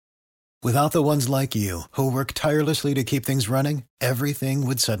Without the ones like you, who work tirelessly to keep things running, everything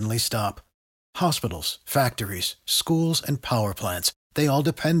would suddenly stop. Hospitals, factories, schools, and power plants, they all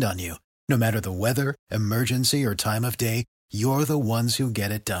depend on you. No matter the weather, emergency, or time of day, you're the ones who get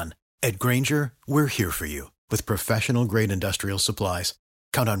it done. At Grainger, we're here for you with professional-grade industrial supplies.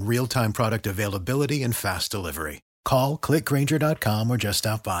 Count on real-time product availability and fast delivery. Call, click Grainger.com, or just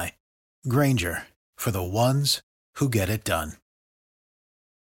stop by. Grainger, for the ones who get it done.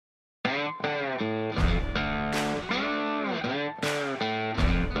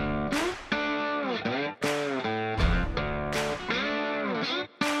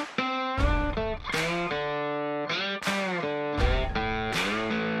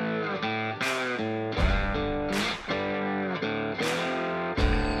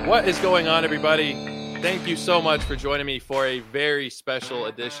 What is going on, everybody? Thank you so much for joining me for a very special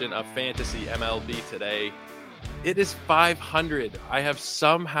edition of Fantasy MLB Today. It is 500. I have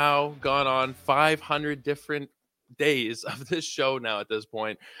somehow gone on 500 different days of this show now at this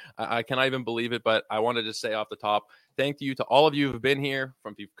point. I cannot even believe it, but I wanted to say off the top, thank you to all of you who have been here,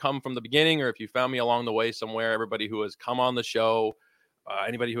 if you've come from the beginning or if you found me along the way somewhere, everybody who has come on the show,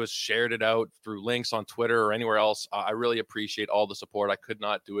 anybody who has shared it out through links on Twitter or anywhere else. I really appreciate all the support. I could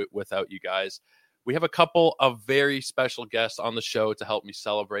not do it without you guys. We have a couple of very special guests on the show to help me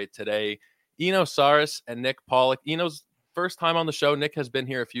celebrate today. Eno Sarris and Nick Pollack. Eno's first time on the show. Nick has been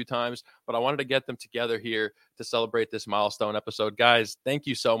here a few times, but I wanted to get them together here to celebrate this milestone episode. Guys, thank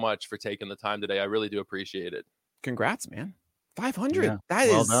you so much for taking the time today. I really do appreciate it. Congrats, man. 500. Yeah, that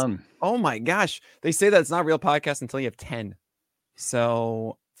well is done. Oh my gosh. They say that it's not a real podcast until you have 10.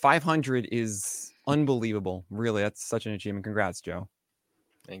 So 500 is unbelievable. Really, that's such an achievement. Congrats, Joe.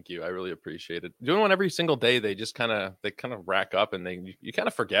 Thank you. I really appreciate it. Doing one every single day, they kind of rack up, and you kind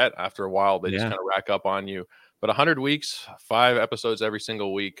of forget after a while. They just kind of rack up on you. But 100 weeks, 5 episodes every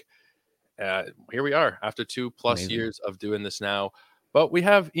single week. Here we are after 2+ years of doing this now. But we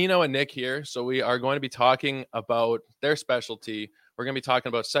have Eno and Nick here, so we are going to be talking about their specialty. We're going to be talking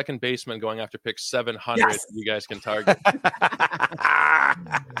about second baseman going after pick 700. Yes! You guys can target.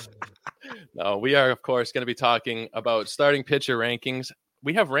 No, we are, of course, going to be talking about starting pitcher rankings.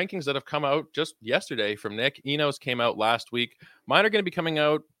 We have rankings that have come out just yesterday from Nick. Eno's came out last week. Mine are going to be coming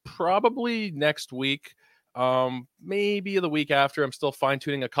out probably next week, maybe the week after. I'm still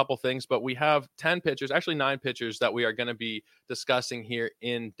fine-tuning a couple things, but we have 10 pitchers, actually 9 pitchers that we are going to be discussing here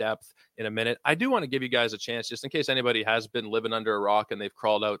in depth in a minute. I do want to give you guys a chance, just in case anybody has been living under a rock and they've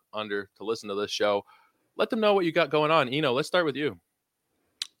crawled out under to listen to this show. Let them know what you got going on. Eno, let's start with you.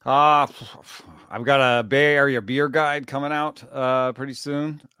 I've got a Bay Area beer guide coming out pretty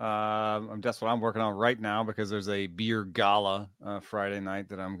soon. That's what I'm working on right now because there's a beer gala Friday night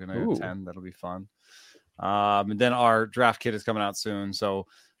that I'm going to attend. That'll be fun. And then our draft kit is coming out soon. So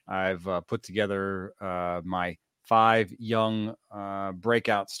I've put together my 5 young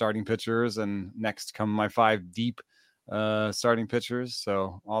breakout starting pitchers, and next come my 5 deep starting pitchers.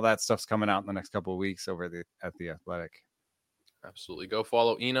 So all that stuff's coming out in the next couple of weeks over at the Athletic. Absolutely. Go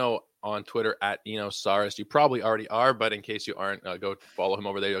follow Eno on Twitter at Eno Sarris. You probably already are, but in case you aren't, go follow him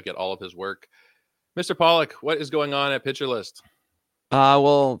over there. You'll get all of his work. Mr. Pollack, what is going on at Pitcher List?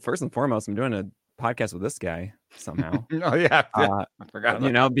 Well, first and foremost, I'm doing a podcast with this guy somehow. Oh, yeah. I forgot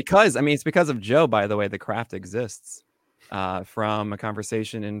about because it's because of Joe, by the way, the craft exists from a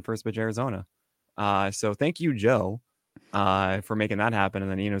conversation in First Pitch, Arizona. So thank you, Joe, for making that happen.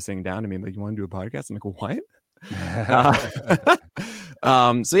 And then Eno sitting down to me, like, you want to do a podcast? I'm like, what?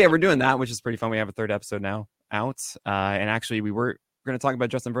 So yeah, we're doing that, which is pretty fun. We have a 3rd episode now out, and actually we were going to talk about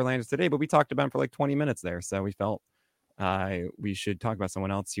Justin Verlander today, but we talked about him for like 20 minutes there, so we felt we should talk about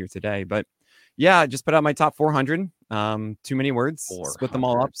someone else here today. But yeah, I just put out my top 400. Too many words. 400. Split them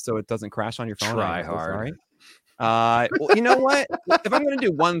all up so it doesn't crash on your phone. Try hard. Sorry. Well, you know what? If I'm going to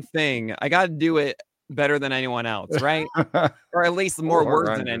do one thing, I got to do it better than anyone else, right? Or at least more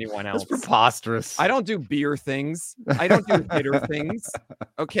words than anyone else. That's preposterous. I don't do beer things. I don't do hitter things.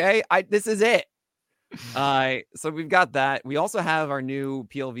 Okay, this is it. So we've got that. We also have our new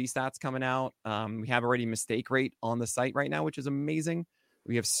PLV stats coming out. We have already mistake rate on the site right now, which is amazing.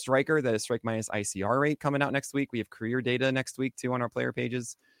 We have striker, that is strike minus ICR rate, coming out next week. We have career data next week too on our player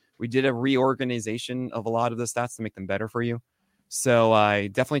pages. We did a reorganization of a lot of the stats to make them better for you. So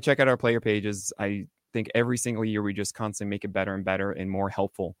definitely check out our player pages. I think every single year we just constantly make it better and better and more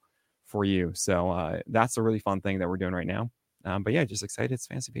helpful for you. So that's a really fun thing that we're doing right now. But yeah, just excited. It's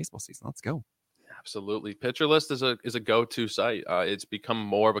fantasy baseball season. Let's go. Absolutely. Pitcher List is a go-to site. It's become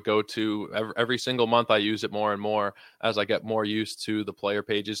more of a go-to every single month. I use it more and more as I get more used to the player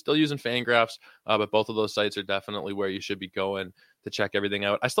pages. Still using Fangraphs, but both of those sites are definitely where you should be going check everything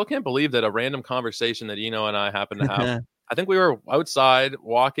out. I still can't believe that a random conversation that Eno and I happened to have. I think we were outside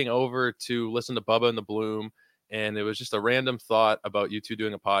walking over to listen to Bubba and the Bloom, and it was just a random thought about you two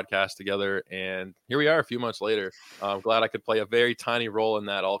doing a podcast together. And here we are a few months later. I'm glad I could play a very tiny role in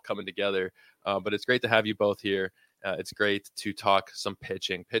that all coming together. But it's great to have you both here. It's great to talk some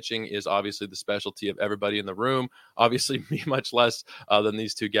pitching. Pitching is obviously the specialty of everybody in the room. Obviously, me much less than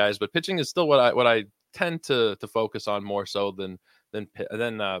these two guys, but pitching is still what I tend to focus on more so than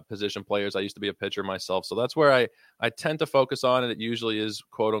position players. I used to be a pitcher myself, so that's where I tend to focus on, and it usually is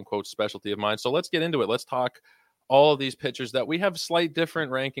quote unquote specialty of mine. So let's get into it. Let's talk all of these pitchers that we have slight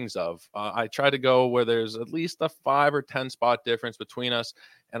different rankings of. I try to go where there's at least a 5 or 10 spot difference between us.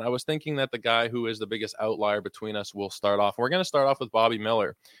 And I was thinking that the guy who is the biggest outlier between us will start off. We're going to start off with Bobby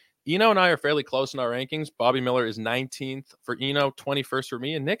Miller. Eno and I are fairly close in our rankings. Bobby Miller is 19th for Eno, 21st for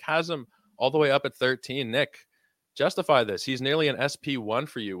me, and Nick has him all the way up at 13. Nick, justify this. He's nearly an SP1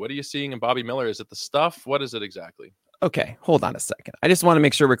 for you. What are you seeing in Bobby Miller? Is it the stuff? What is it exactly? Okay, hold on a second. I just want to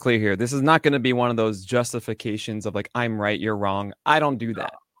make sure we're clear here. This is not going to be one of those justifications of like, I'm right, you're wrong. I don't do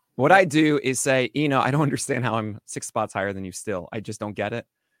that. What I do is say, Eno, I don't understand how I'm 6 spots higher than you still. I just don't get it.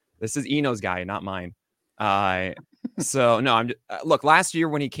 This is Eno's guy, not mine. So no, look, last year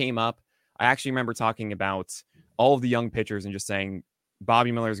when he came up, I actually remember talking about all of the young pitchers and just saying,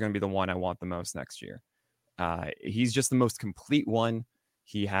 Bobby Miller is going to be the one I want the most next year. He's just the most complete one.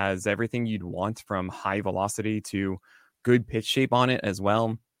 He has everything you'd want, from high velocity to good pitch shape on it as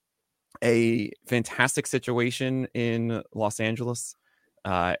well. A fantastic situation in Los Angeles.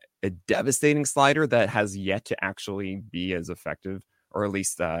 A devastating slider that has yet to actually be as effective, or at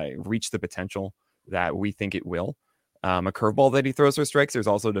least reach the potential that we think it will. A curveball that he throws for strikes. There's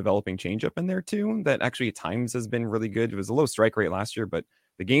also a developing changeup in there too that actually at times has been really good. It was a low strike rate last year, but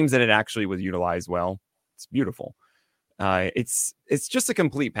the games that it actually was utilized well, it's beautiful. It's just a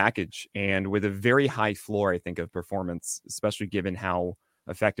complete package, and with a very high floor, I think, of performance, especially given how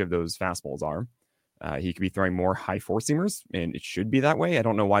effective those fastballs are. He could be throwing more high four-seamers, and it should be that way. I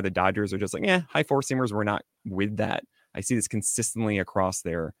don't know why the Dodgers are just like, high four-seamers, we're not with that. I see this consistently across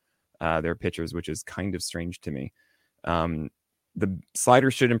their pitchers, which is kind of strange to me. The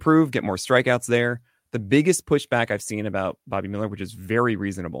slider should improve, get more strikeouts there. The biggest pushback I've seen about Bobby Miller, which is very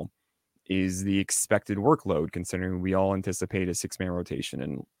reasonable, is the expected workload, considering we all anticipate a 6-man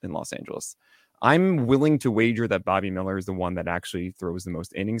rotation in Los Angeles. I'm willing to wager that Bobby Miller is the one that actually throws the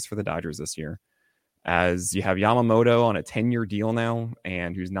most innings for the Dodgers this year, as you have Yamamoto on a 10-year deal now,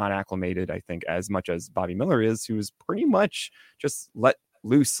 and who's not acclimated, I think, as much as Bobby Miller is, who was pretty much just let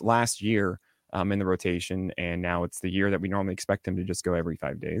loose last year in the rotation, and now it's the year that we normally expect him to just go every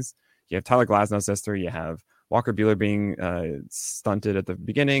 5 days. You have Tyler Glasnow's sister, you have Walker Buehler being stunted at the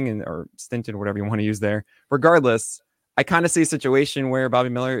beginning, or stinted, whatever you want to use there. Regardless, I kind of see a situation where Bobby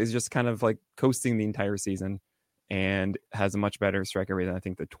Miller is just kind of like coasting the entire season and has a much better strikeout rate than I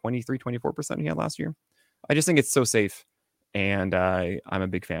think the 24% he had last year. I just think it's so safe, and I'm a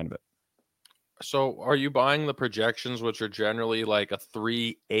big fan of it. So are you buying the projections, which are generally like a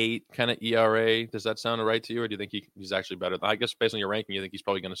 3.8 kind of ERA? Does that sound right to you, or do you think he's actually better? I guess based on your ranking, you think he's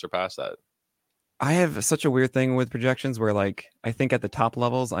probably going to surpass that. I have such a weird thing with projections where, like, I think at the top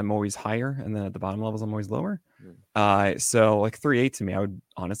levels, I'm always higher, and then at the bottom levels, I'm always lower. So like 3.8 to me, I would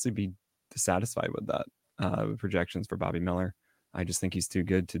honestly be dissatisfied with that projections for Bobby Miller. I just think he's too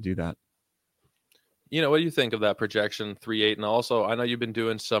good to do that. What do you think of that projection 3.8? And also, I know you've been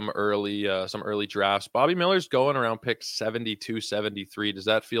doing some early drafts. Bobby Miller's going around pick 72, 73. Does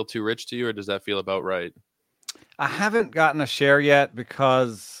that feel too rich to you, or does that feel about right? I haven't gotten a share yet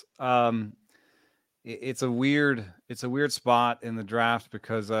because it's a weird spot in the draft,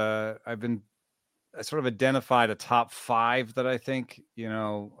 because I sort of identified a top 5 that I think,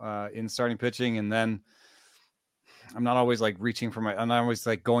 in starting pitching, and then I'm not always like I'm not always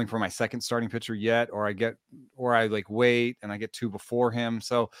like going for my second starting pitcher yet, or I like wait and I get 2 before him.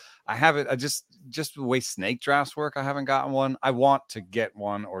 So I haven't, just the way snake drafts work, I haven't gotten one. I want to get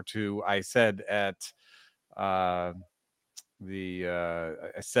 1 or 2. I said at I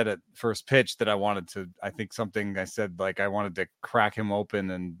said at first pitch that I wanted to, I wanted to crack him open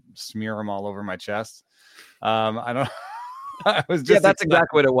and smear him all over my chest. I don't I was just that's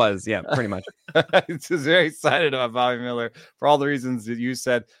exactly what it was. Yeah, pretty much. I was just very excited about Bobby Miller for all the reasons that you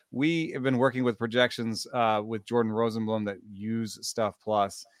said. We have been working with projections with Jordan Rosenblum that use Stuff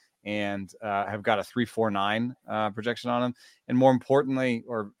Plus, and have got a 3.49 projection on him. And more importantly,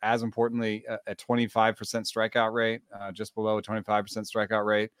 or as importantly, a 25% strikeout rate, just below a 25% strikeout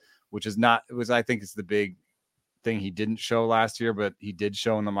rate, which I think is the big thing he didn't show last year, but he did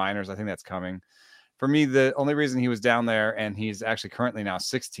show in the minors. I think that's coming. for me, the only reason he was down there, and he's actually currently now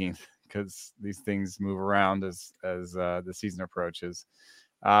 16th, because these things move around as the season approaches.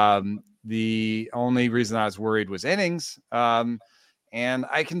 The only reason I was worried was innings. And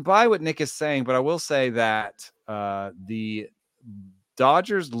I can buy what Nick is saying, but I will say that the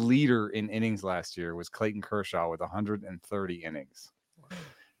Dodgers leader in innings last year was Clayton Kershaw with 130 innings.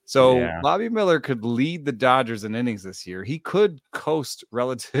 So Bobby Miller could lead the Dodgers in innings this year. He could coast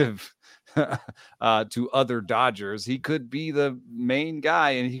relative to other Dodgers. He could be the main guy,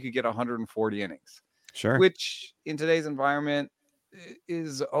 and he could get 140 innings. Sure. Which in today's environment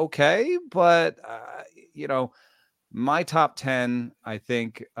is okay. But, my top 10, I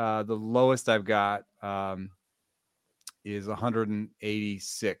think the lowest I've got is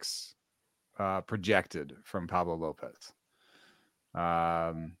 186 projected from Pablo Lopez.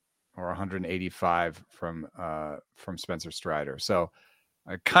 Or 185 from Spencer Strider. So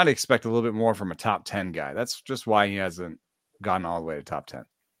I kind of expect a little bit more from a top 10 guy. That's just why he hasn't gotten all the way to top 10.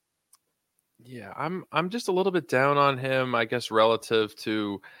 Yeah, I'm just a little bit down on him, I guess, relative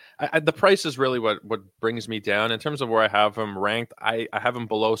to the price is really what brings me down in terms of where I have him ranked. I have him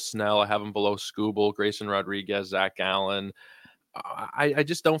below Snell. I have him below Skubal, Grayson Rodriguez, Zach Gallen. I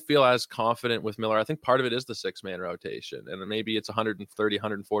just don't feel as confident with Miller. I think part of it is the 6-man rotation, and maybe it's 130,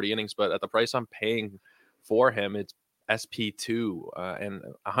 140 innings, but at the price I'm paying for him, it's SP2 and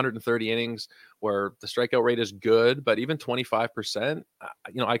 130 innings where the strikeout rate is good, but even 25%,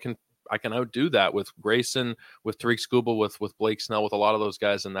 I can outdo that with Grayson, with Tariq Skubal, with Blake Snell, with a lot of those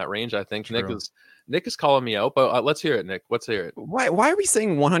guys in that range. I think True. Nick is calling me out, but let's hear it, Nick. Let's hear it. Why are we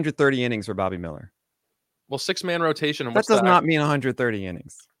saying 130 innings for Bobby Miller? Well, 6-man rotation. And that does not mean 130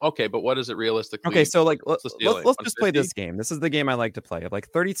 innings. Okay, but what is it realistically? Okay, so let's just play this game. This is the game I like to play.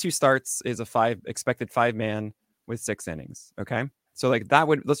 32 starts is a expected 5-man with 6 innings. Okay, so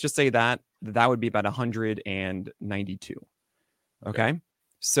let's just say that would be about 192. Okay,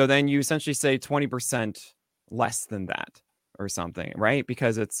 so then you essentially say 20% less than that or something, right?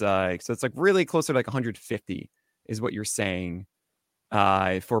 Because it's really closer to 150 is what you're saying.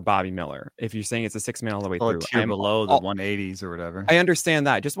 For Bobby Miller, if you're saying it's a 6-man all the way through, I'm below the 180s or whatever. I understand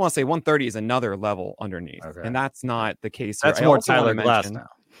that. Just want to say 130 is another level underneath, and that's not the case here. That's more Tyler Glass now,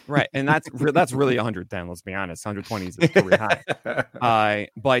 right? And that's really 110. Let's be honest, 120 is career high.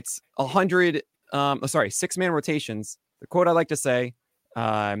 But 100, 6-man rotations. The quote I like to say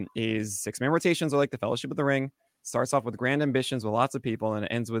is 6-man rotations are like the Fellowship of the Ring. Starts off with grand ambitions with lots of people, and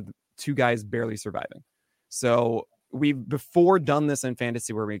it ends with 2 guys barely surviving. So we've before done this in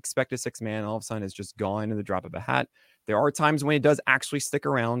fantasy where we expect a 6-man and all of a sudden it's just gone in the drop of a hat. There are times when it does actually stick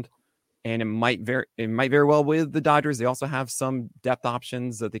around, and it might very well with the Dodgers. They also have some depth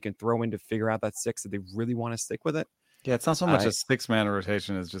options that they can throw in to figure out that 6 if they really want to stick with it. Yeah, it's not so much a 6-man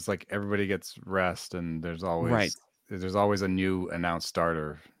rotation. It's just everybody gets rest, and there's always a new announced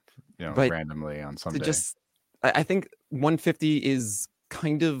starter, randomly on some day. I think 150 is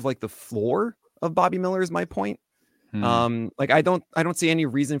kind of like the floor of Bobby Miller is my point. I don't see any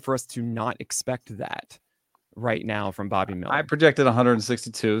reason for us to not expect that right now from Bobby Miller. I projected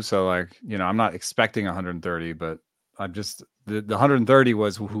 162, so I'm not expecting 130, but I'm just the 130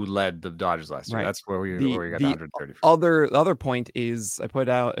 was who led the Dodgers last year. Right. That's where we got the 130 from. The other point is I put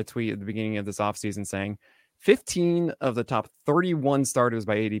out a tweet at the beginning of this offseason saying 15 of the top 31 starters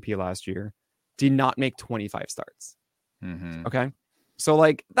by ADP last year did not make 25 starts. Mm-hmm. Okay,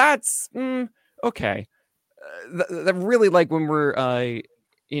 so that's okay. That really when we're to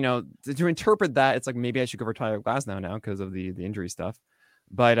interpret that, it's maybe I should go for Tyler Glass now because of the injury stuff.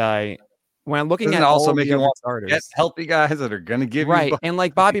 But when I'm looking at also making all starters, get healthy guys that are going to give right, you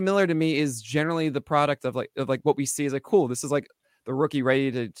and Bobby Miller to me is generally the product of what we see is cool. This is the rookie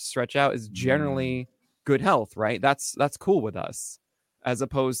ready to stretch out is generally good health, right? That's cool with us, as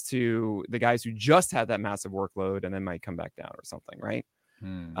opposed to the guys who just had that massive workload and then might come back down or something, right?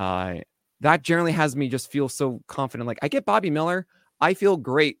 That generally has me just feel so confident. I get Bobby Miller. I feel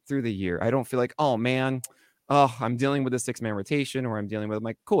great through the year. I don't feel oh man, I'm dealing with a 6-man rotation, or I'm dealing with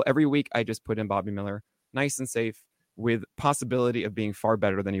cool. Every week I just put in Bobby Miller, nice and safe, with possibility of being far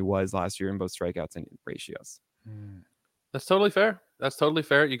better than he was last year in both strikeouts and ratios. That's totally fair.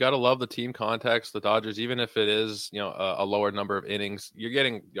 You got to love the team context. The Dodgers, even if it is a lower number of innings, you're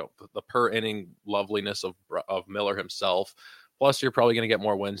getting the per inning loveliness of Miller himself. Plus, you're probably going to get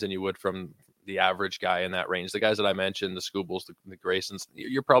more wins than you would from the average guy in that range. The guys that I mentioned, the Skubals, the Graysons,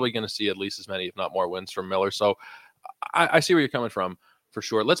 you're probably going to see at least as many, if not more, wins from Miller. So I see where you're coming from for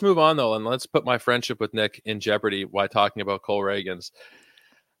sure. Let's move on, though, and let's put my friendship with Nick in jeopardy while talking about Cole Ragans.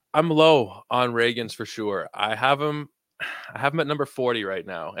 I'm low on Ragans for sure. I have him I have him at number 40 right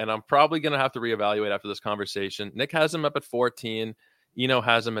now, and I'm probably going to have to reevaluate after this conversation. Nick has him up at 14. Eno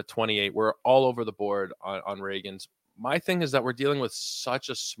has him at 28. We're all over the board on Ragans. My thing is that we're dealing with such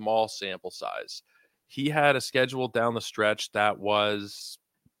a small sample size. He had a schedule down the stretch that was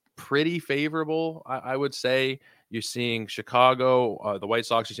pretty favorable, I would say. You're seeing Chicago, the White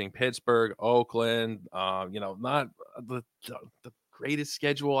Sox. You're seeing Pittsburgh, Oakland. Not the greatest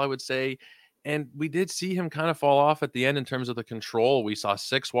schedule, I would say. And we did see him kind of fall off at the end in terms of the control. We saw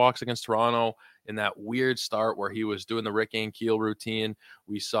 6 walks against Toronto in that weird start where he was doing the Rick Ankiel routine.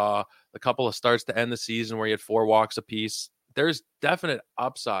 We saw a couple of starts to end the season where he had 4 walks apiece. There's definite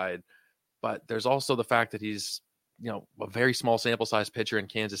upside, but there's also the fact that he's, a very small sample size pitcher in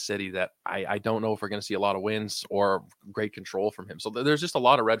Kansas City that I don't know if we're going to see a lot of wins or great control from him. So there's just a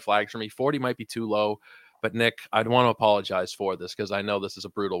lot of red flags for me. 40 might be too low. But Nick, I'd want to apologize for this because I know this is a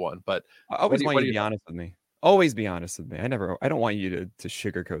brutal one. But I always want you to be honest with me. Always be honest with me. I don't want you to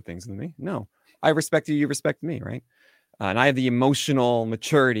sugarcoat things with me. No, I respect you. You respect me, right? And I have the emotional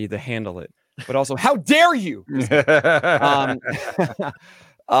maturity to handle it. But also, how dare you?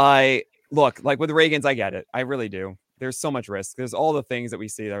 I look, like with Ragans, I get it. I really do. There's so much risk. There's all the things that we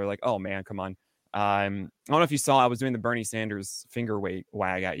see that are like, oh man, come on. I don't know if you saw, I was doing the Bernie Sanders finger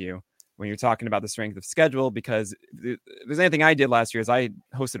wag at you when you're talking about the strength of schedule, because if there's anything I did last year is I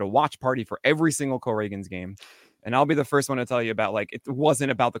hosted a watch party for every single Cole Ragans game. And I'll be the first one to tell you about, like, it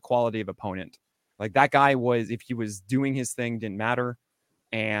wasn't about the quality of opponent. Like, that guy was, if he was doing his thing, didn't matter.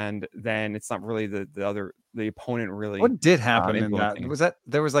 And then it's not really the opponent really. What did happen in that?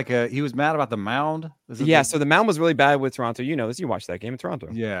 There was he was mad about the mound. So the mound was really bad with Toronto. You know this. You watched that game in Toronto.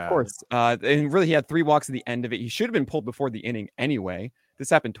 Yeah, of course. And really, he had 3 walks at the end of it. He should have been pulled before the inning anyway. This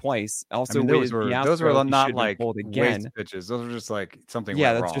happened twice. Also, those were not like waste pitches. Those were just like something.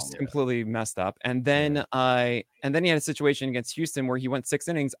 Yeah, went that's wrong. just completely messed up. And then he had a situation against Houston where he went 6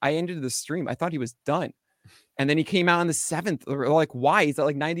 innings. I ended the stream. I thought he was done. And then he came out in the 7th. Like, why? He's at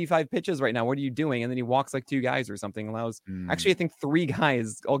like 95 pitches right now. What are you doing? And then he walks like 2 guys or something. Allows actually, I think 3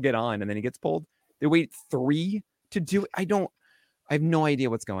 guys all get on, and then he gets pulled. They wait 3 to do it. I have no idea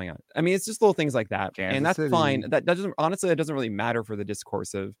what's going on. I mean, it's just little things like that. And that's fine. That doesn't really matter for the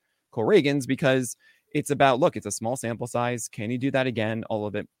discourse of Cole Ragans, because it's about, look, it's a small sample size. Can he do that again? All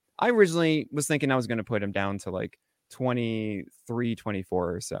of it. I originally was thinking I was going to put him down to like 23,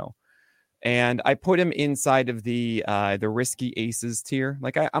 24 or so. And I put him inside of the risky aces tier.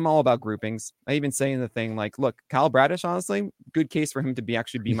 Like, I'm all about groupings. I even say in the thing, like, look, Kyle Bradish, honestly, good case for him to be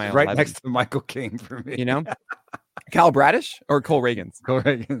my right 11. Next to Michael King for me. Kyle Bradish or Cole Ragans? Cole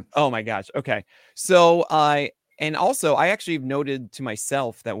Ragans. Oh my gosh. Okay. So and also I actually noted to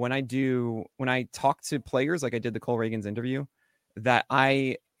myself that when I talk to players, like I did the Cole Ragans interview, that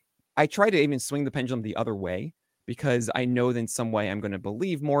I try to even swing the pendulum the other way, because I know that in some way I'm going to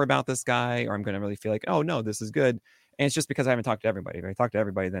believe more about this guy, or I'm going to really feel like, oh no, this is good. And it's just because I haven't talked to everybody. If I talk to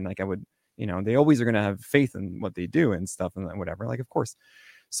everybody, then like I would, they always are going to have faith in what they do and stuff and whatever. Like, of course.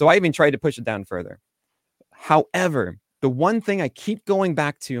 So I even tried to push it down further. However, the one thing I keep going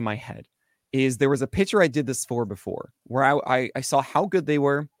back to in my head is there was a pitcher I did this for before, where I saw how good they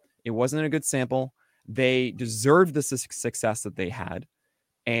were. It wasn't a good sample. They deserved the success that they had.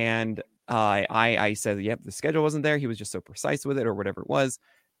 And I said, yep, the schedule wasn't there. He was just so precise with it, or whatever it was.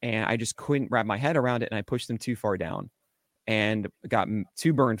 And I just couldn't wrap my head around it. And I pushed him too far down and got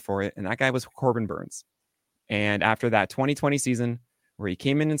too burned for it. And that guy was Corbin Burns. And after that 2020 season, where he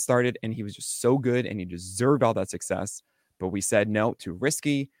came in and started, and he was just so good and he deserved all that success. But we said, no, too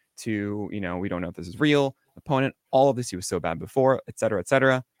risky, we don't know if this is real. Opponent, all of this, he was so bad before, et cetera, et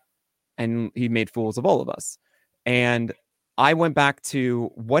cetera. And he made fools of all of us. And I went back to,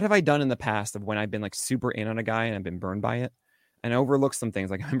 what have I done in the past of when I've been like super in on a guy and I've been burned by it? And I overlooked some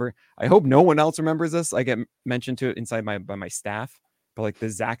things. Like, I hope no one else remembers this. I get mentioned to it inside by my staff, but like the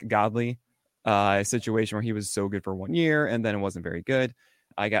Zach Godley situation where he was so good for 1 year and then it wasn't very good.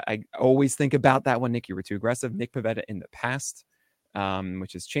 I always think about that one. Nick, you were too aggressive. Nick Pivetta in the past,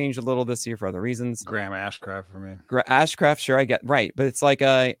 which has changed a little this year for other reasons. Graham Ashcraft for me. Ashcraft, sure, I get right, but it's like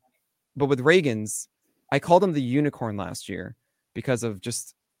but with Ragans, I called him the unicorn last year because of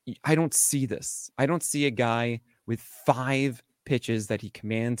just, I don't see this. I don't see a guy with 5 pitches that he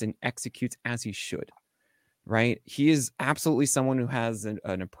commands and executes as he should. Right. He is absolutely someone who has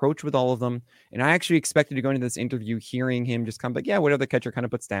an approach with all of them. And I actually expected to go into this interview hearing him just come like, yeah, whatever the catcher kind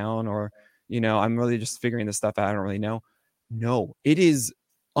of puts down, or, I'm really just figuring this stuff out. I don't really know. No, it is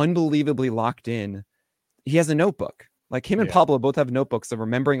unbelievably locked in. He has a notebook. Like him and Pablo both have notebooks of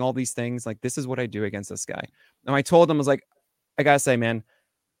remembering all these things. Like, this is what I do against this guy. And I told him, I was like, I got to say, man,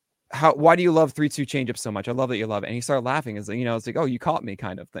 why do you love 3-2 changeup so much? I love that you love it. And he started laughing. It's like, it's like, oh, you caught me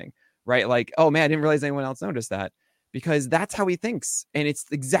kind of thing, right? Like, oh man, I didn't realize anyone else noticed that, because that's how he thinks. And it's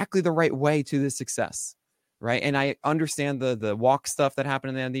exactly the right way to this success. Right. And I understand the walk stuff that happened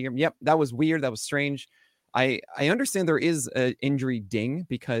at the end of the year. Yep. That was weird. That was strange. I understand there is an injury ding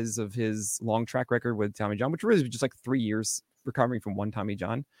because of his long track record with Tommy John, which really was just like 3 years recovering from one Tommy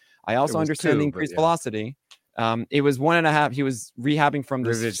John. I also understand the increased velocity. It was 1.5. He was rehabbing from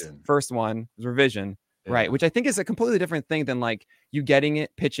this first one, revision, right? Which I think is a completely different thing than like you getting it,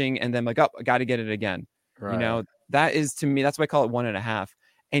 pitching, and then like, oh, I got to get it again. Right. That is, to me, that's why I call it 1.5.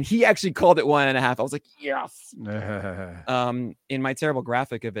 And he actually called it 1.5. I was like, yes. In my terrible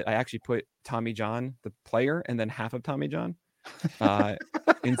graphic of it, I actually put Tommy John, the player, and then half of Tommy John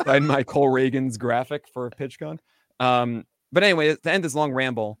inside my Cole Ragans graphic for PitchCon. But anyway, to end this long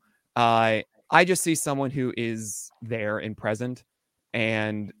ramble, I just see someone who is there and present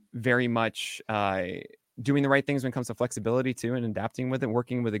and very much doing the right things when it comes to flexibility too, and adapting with it,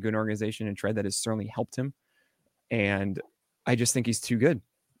 working with a good organization and Tread that has certainly helped him. And I just think he's too good.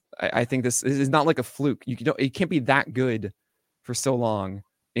 I think this is not like a fluke. It can't be that good for so long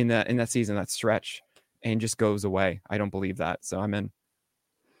in that season, that stretch, and just goes away. I don't believe that. So I'm in.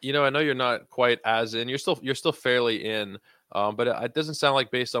 I know you're not quite as in. You're still fairly in, but it doesn't sound like,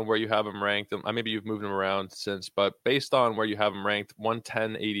 based on where you have him ranked. Maybe you've moved him around since, but based on where you have him ranked,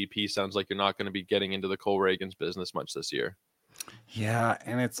 110 ADP sounds like you're not going to be getting into the Cole Ragans business much this year. Yeah,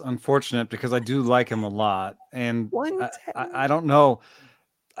 and it's unfortunate because I do like him a lot, and I don't know.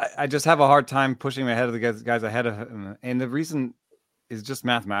 I just have a hard time pushing him ahead of the guys ahead of him. And the reason is just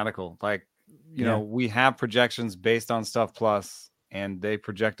mathematical. Like, we have projections based on Stuff Plus, and they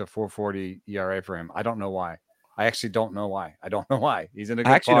project a 4.40 ERA for him. I don't know why. I actually don't know why. I don't know why. He's in a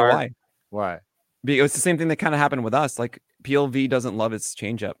good know why. Why? Because it's the same thing that kind of happened with us. Like, PLV doesn't love its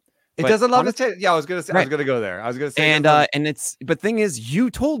changeup. It doesn't love its changeup. Yeah, I was gonna say. Right. I was gonna go there. I was gonna say. But thing is,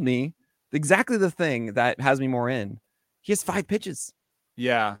 you told me exactly the thing that has me more in. He has 5 pitches.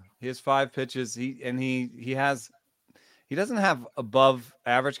 Yeah, he has 5 pitches. He doesn't have above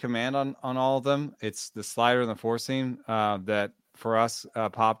average command on all of them. It's the slider and the four seam that for us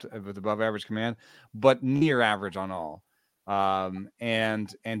popped with above average command, but near average on all.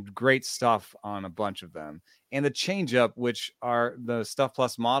 And great stuff on a bunch of them. And the changeup, which are the Stuff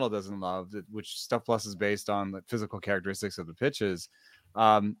Plus model doesn't love, which Stuff Plus is based on the physical characteristics of the pitches.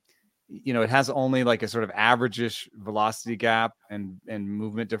 It has only like a sort of average-ish velocity gap and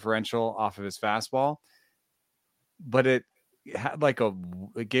movement differential off of his fastball, but it had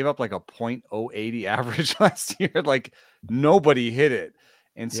it gave up like a 0.080 average last year. Like, nobody hit it.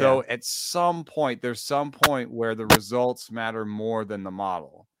 And so at some point, there's some point where the results matter more than the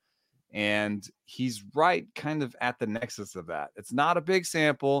model. And he's right kind of at the nexus of that. It's not a big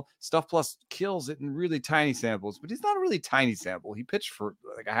sample. Stuff Plus kills it in really tiny samples, but he's not a really tiny sample. He pitched for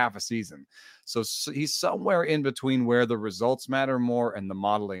like a half a season. So he's somewhere in between where the results matter more and the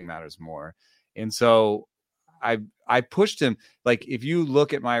modeling matters more. And so I pushed him. Like, if you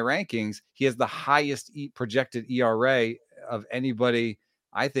look at my rankings, he has the highest projected ERA of anybody,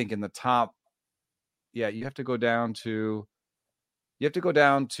 I think, in the top. Yeah, you have to go down to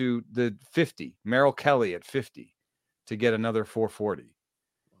the 50, Merrill Kelly at 50 to get another 440.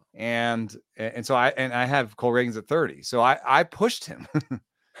 And so I have Cole Ragans at 30. So I pushed him.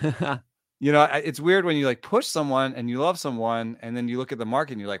 It's weird when you like push someone and you love someone, and then you look at the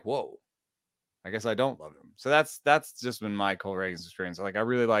market and you're like, whoa, I guess I don't love him. So that's just been my Cole Ragans experience. Like, I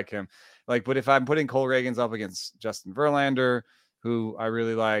really like him. Like, but if I'm putting Cole Ragans up against Justin Verlander, who I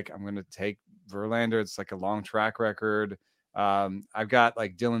really like, I'm going to take Verlander. It's like a long track record. I've got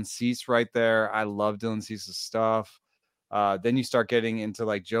like Dylan Cease right there. I love Dylan Cease's stuff. Then you start getting into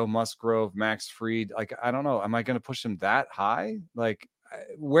like Joe Musgrove, Max Fried. Like, I don't know. Am I going to push him that high? Like,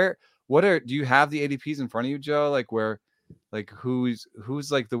 do you have the ADPs in front of you, Joe? Like, who's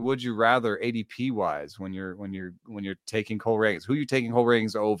like the would you rather ADP wise when you're taking Cole Ragans? Who are you taking Cole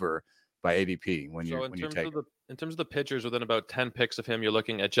Ragans over by ADP in terms of the pitchers within about 10 picks of him, you're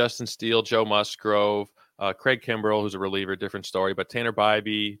looking at Justin Steele, Joe Musgrove, Craig Kimbrell, who's a reliever, different story, but Tanner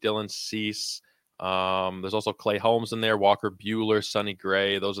Bybee, Dylan Cease. There's also Clay Holmes in there, Walker Buehler, Sonny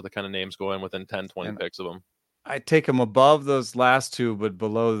Gray. Those are the kind of names going within 10, 20 picks of them. I take him above those last two, but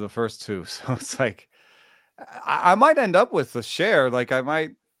below the first two. So it's like, I might end up with a share. Like, I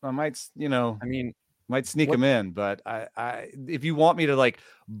might, might sneak him in, but I if you want me to like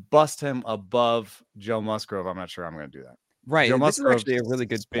bust him above Joe Musgrove, I'm not sure I'm going to do that. Right. Joe Musgrove is actually a really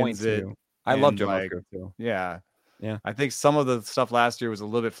good point too. I love Joe Musgrove too. Yeah. I think some of the stuff last year was a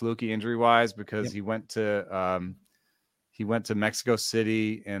little bit fluky injury wise because he went to he went to Mexico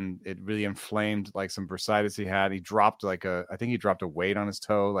City and it really inflamed like some bursitis he had. He dropped I think he dropped a weight on his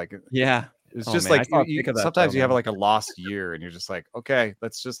toe. Like, yeah, it's oh, just man, like sometimes you have like a lost year and you're just like, okay,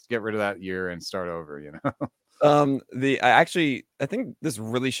 let's just get rid of that year and start over, you know? I think this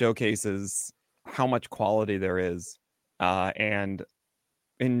really showcases how much quality there is. And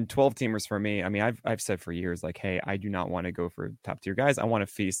in 12 teamers for me, I mean, I've said for years, like, hey, I do not want to go for top tier guys. I want to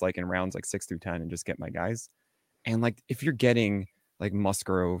feast like in rounds like 6 through 10 and just get my guys. And like, if you're getting like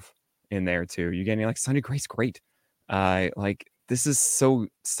Musgrove in there too, you're getting like Sonny Gray's great. Like, this is so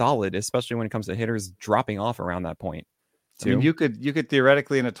solid, especially when it comes to hitters dropping off around that point. Too. I mean, you could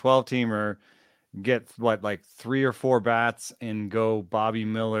theoretically in a 12 teamer get like 3 or 4 bats and go Bobby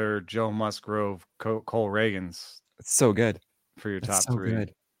Miller, Joe Musgrove, Cole Ragans. It's so good for your top 3.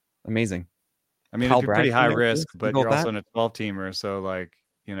 Good. Amazing. I mean, it'd be pretty high risk, but you're also in a 12 teamer, so like,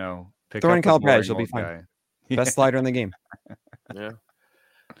 you know, throw in Kyle Bradish, you'll be fine. Best slider in the game. Yeah.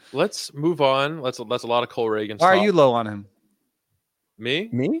 Let's move on. That's a lot of Cole Ragans. Why are you low on him? Me?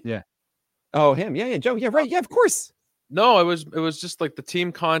 Yeah. Oh, him. Yeah, Joe. Yeah, right. Yeah, of course. No, it was just like the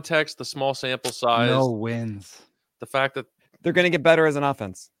team context, the small sample size, no wins, the fact that they're going to get better as an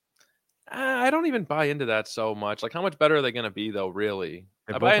offense. I don't even buy into that so much. Like, how much better are they going to be, though? Really,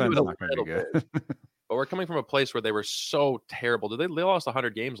 I buy into it a little bit. But we're coming from a place where they were so terrible. They lost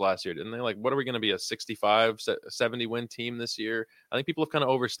 100 games last year, didn't they? Like, what are we going to be, a 65, 70 win team this year? I think people have kind of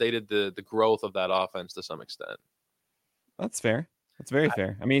overstated the growth of that offense to some extent. That's fair. That's very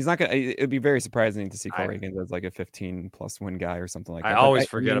fair. I mean, he's not going to, it'd be very surprising to see Cole Ragans as like a 15+ win guy or something like that. I always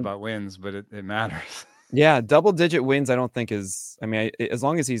forget about wins, but it matters. Yeah, double-digit wins, I don't think is. I mean, as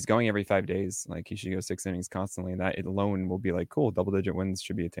long as he's going every 5 days, like he should go 6 innings constantly. That alone will be like, cool. Double-digit wins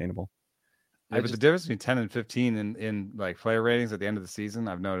should be attainable. Yeah, but the difference between 10 and 15 in like player ratings at the end of the season,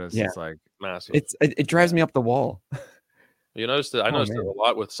 I've noticed it's like massive. It drives me up the wall. You noticed that? I noticed it a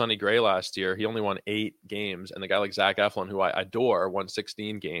lot with Sonny Gray last year. He only won 8 games, and the guy like Zach Eflin, who I adore, won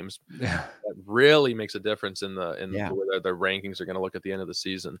 16 games. Yeah, that really makes a difference in the way their rankings are going to look at the end of the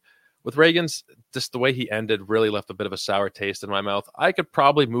season. With Ragans, just the way he ended really left a bit of a sour taste in my mouth. I could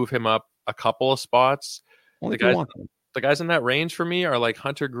probably move him up a couple of spots. The guys in that range for me are like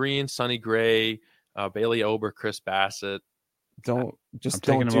Hunter Greene, Sonny Gray, Bailey Ober, Chris Bassett. Don't do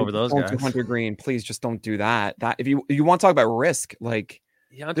Hunter Greene. Please just don't do that. That if you want to talk about risk, like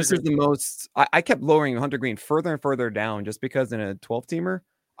this is the most. I kept lowering Hunter Greene further and further down just because in a 12-teamer,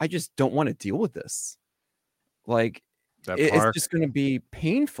 I just don't want to deal with this. Like it's just going to be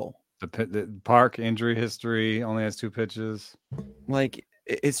painful. The Park injury history only has 2 pitches. Like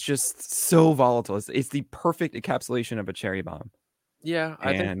it's just so volatile. It's the perfect encapsulation of a cherry bomb. Yeah,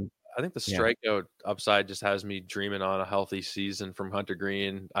 I think the strikeout upside just has me dreaming on a healthy season from Hunter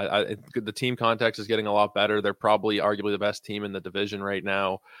Greene. The team context is getting a lot better. They're probably arguably the best team in the division right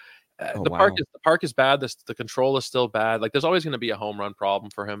now. The park is bad. The control is still bad. Like there's always going to be a home run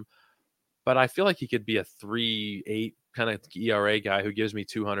problem for him. But I feel like he could be a 3.8 kind of ERA guy who gives me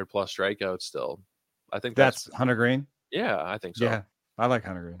 200+ strikeouts still. I think that's Hunter Greene. Yeah, I think so. Yeah, I like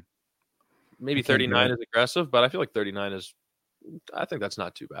Hunter Greene. Maybe 39 is aggressive, but I feel like 39 is. I think that's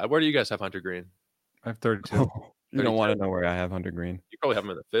not too bad. Where do you guys have Hunter Greene? I have 32. You don't want to know where I have Hunter Greene. You probably have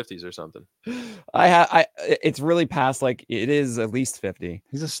him in the 50s or something. It's really past like it is at least 50.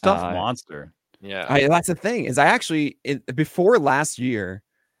 He's a stuffed monster. Yeah, that's the thing is I actually before last year.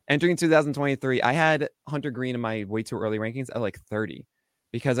 Entering 2023, I had Hunter Greene in my way too early rankings at like 30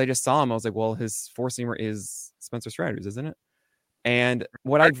 because I just saw him. I was like, well, his 4-seamer is Spencer Strider's, isn't it? And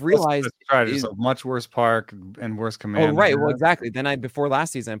what I've realized is a much worse park and worse command. Oh, right. Well, exactly. Then before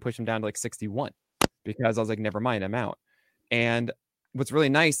last season, I pushed him down to like 61 because I was like, never mind, I'm out. And what's really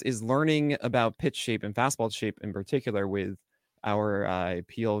nice is learning about pitch shape and fastball shape in particular with our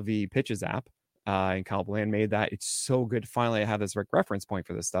PLV pitches app. And Kyle Bland made that. It's so good. Finally, I have this reference point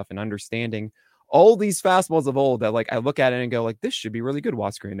for this stuff and understanding all these fastballs of old that like I look at it and go like, this should be really good.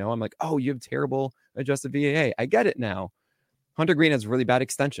 Watch screen. No, I'm like, oh, you have terrible adjusted VAA. I get it now. Hunter Greene has really bad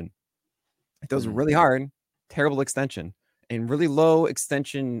extension. It goes really hard, terrible extension, and really low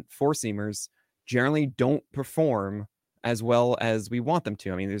extension 4-seamers generally don't perform as well as we want them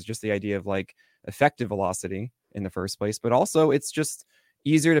to. I mean, there's just the idea of like effective velocity in the first place, but also it's just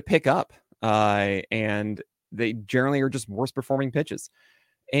easier to pick up. And they generally are just worse performing pitches,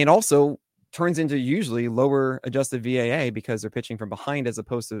 and also turns into usually lower adjusted VAA because they're pitching from behind as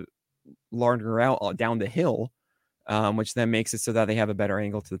opposed to larger out down the hill, which then makes it so that they have a better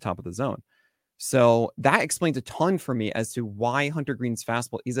angle to the top of the zone. So that explains a ton for me as to why Hunter Greene's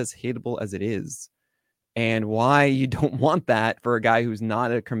fastball is as hittable as it is, and why you don't want that for a guy who's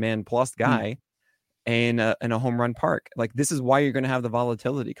not a command plus guy. in a home run park. Like, this is why you're going to have the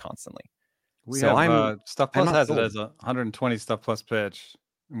volatility constantly. Stuff Plus has sold. it as a 120 Stuff Plus pitch,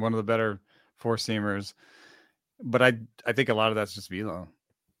 one of the better four seamers. But I think a lot of that's just velo.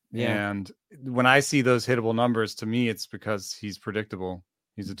 Yeah. And when I see those hittable numbers, to me, it's because he's predictable.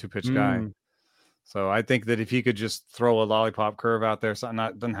 He's a 2-pitch guy. So I think that if he could just throw a lollipop curve out there,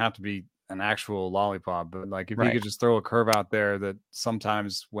 doesn't have to be an actual lollipop, but like if he could just throw a curve out there that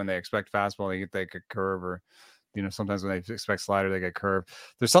sometimes when they expect fastball, they get curve, or, you know, sometimes when they expect slider, they get curve.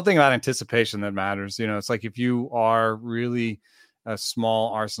 There's something about anticipation that matters. You know, it's like if you are really a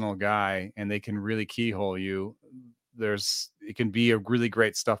small arsenal guy and they can really keyhole you, it can be a really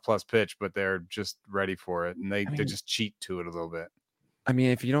great Stuff Plus pitch, but they're just ready for it. And they just cheat to it a little bit. I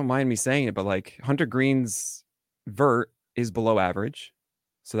mean, if you don't mind me saying it, but like Hunter Greene's vert is below average.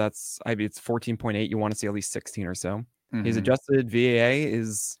 So it's 14.8. You want to see at least 16 or so. Mm-hmm. His adjusted VAA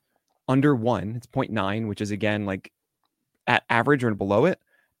is under 1. It's 0.9, which is, again, like at average or below it.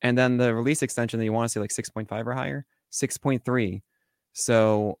 And then the release extension that you want to see like 6.5 or higher, 6.3.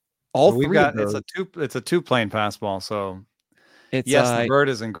 So it's a two-plane fastball. So the vert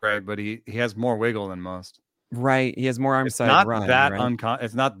isn't great, but he has more wiggle than most. Right. He has more arm side run.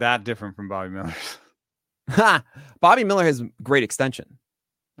 It's not that different from Bobby Miller's. Bobby Miller has great extension.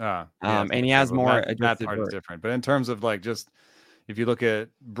 And he has more. That part is different. But in terms of like, just if you look at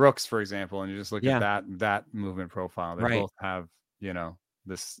Brooks, for example, and you just look at that movement profile, they both have, you know,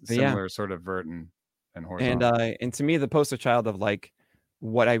 this similar sort of vert and horizontal. And to me, the poster child of like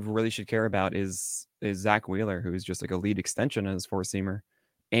what I really should care about is Zach Wheeler, who is just like a lead extension as four seamer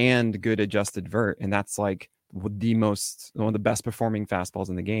and good adjusted vert, and that's like one of the best performing fastballs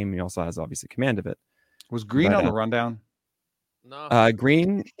in the game. He also has obviously command of it. Was Greene on the rundown? No.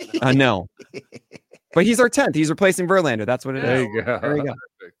 Greene? No. But he's our 10th. He's replacing Verlander. That's what it is. There you go. There you go.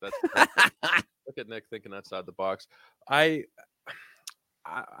 That's perfect. Look at Nick thinking outside the box. I'm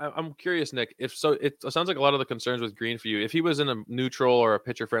curious, Nick. It sounds like a lot of the concerns with Greene for you. If he was in a neutral or a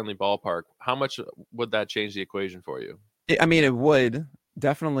pitcher-friendly ballpark, how much would that change the equation for you? I mean, it would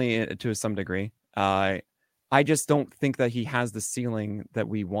definitely to some degree. I just don't think that he has the ceiling that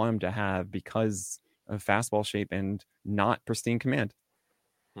we want him to have because of fastball shape and not pristine command.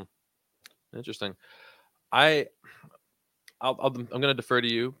 Interesting. I'm going to defer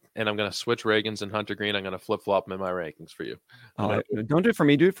to you, and I'm going to switch Ragans and Hunter Greene. I'm going to flip-flop them in my rankings for you. Don't do it for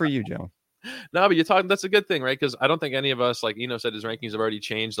me. Do it for you, Joe. No, but you're talking. That's a good thing, right? Because I don't think any of us, like Eno said, his rankings have already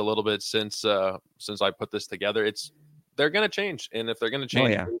changed a little bit since I put this together. They're going to change, and if they're going to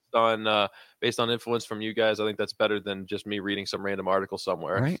change based on influence from you guys, I think that's better than just me reading some random article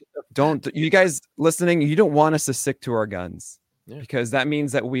somewhere. Right? Don't you guys listening? You don't want us to stick to our guns because that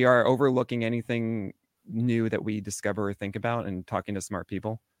means that we are overlooking anything new that we discover or think about and talking to smart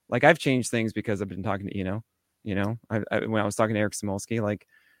people. Like I've changed things because I've been talking to Eno. You know, when I was talking to Eric Smolsky, like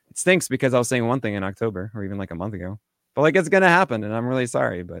it stinks because I was saying one thing in October or even like a month ago, but like it's going to happen, and I'm really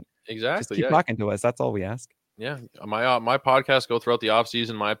sorry. But just keep talking to us. That's all we ask. Yeah, my podcasts go throughout the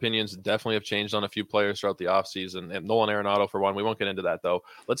offseason. My opinions definitely have changed on a few players throughout the offseason. And Nolan Arenado, for one. We won't get into that, though.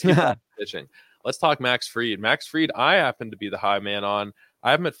 Let's keep pitching. Let's talk Max Fried. Max Fried, I happen to be the high man on.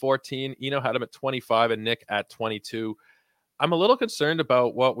 I have him at 14. Eno had him at 25 and Nick at 22. I'm a little concerned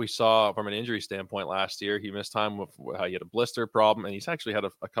about what we saw from an injury standpoint last year. He missed time with how he had a blister problem, and he's actually had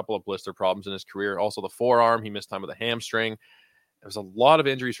a couple of blister problems in his career. Also, the forearm, he missed time with a hamstring. There's a lot of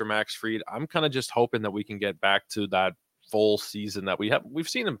injuries for Max Fried. I'm kind of just hoping that we can get back to that full season that we have. We've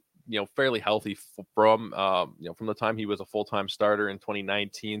seen him, fairly healthy from the time he was a full-time starter in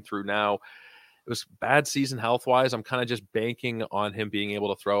 2019 through now. It was bad season health-wise. I'm kind of just banking on him being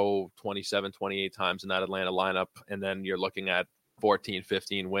able to throw 27, 28 times in that Atlanta lineup. And then you're looking at 14,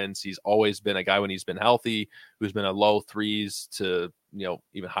 15 wins. He's always been a guy when he's been healthy, who's been a low 3s to,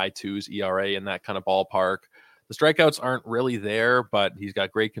 even high 2s ERA in that kind of ballpark. The strikeouts aren't really there, but he's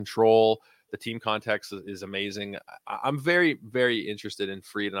got great control. The team context is amazing. I'm very, very interested in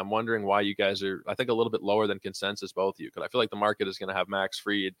Fried, and I'm wondering why you guys are, I think, a little bit lower than consensus, both of you, because I feel like the market is going to have Max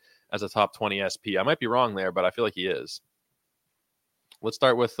Fried as a top 20 SP. I might be wrong there, but I feel like he is. Let's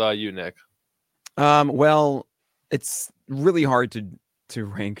start with you, Nick. Well, it's really hard to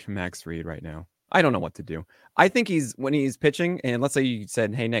rank Max Fried right now. I don't know what to do. I think when he's pitching, and let's say you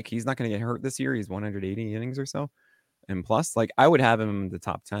said, hey, Nick, he's not going to get hurt this year. He's 180 innings or so. And plus, like, I would have him in the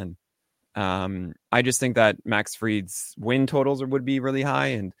top 10. I just think that Max Fried's win totals would be really high,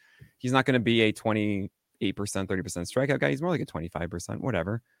 and he's not going to be a 28%, 30% strikeout guy. He's more like a 25%,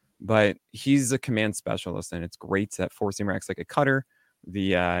 whatever. But he's a command specialist, and it's great that four-seamer acts like a cutter.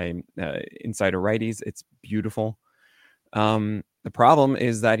 The insider righties, it's beautiful. The problem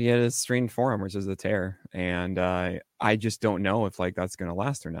is that he had a strained forearm, which is a tear, and I just don't know if like that's going to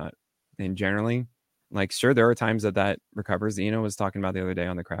last or not. And generally, like, sure, there are times that recovers. Eno was talking about the other day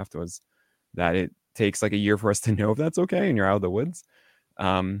on the craft was that it takes like a year for us to know if that's okay and you're out of the woods.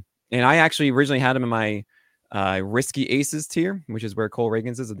 And I actually originally had him in my risky aces tier, which is where Cole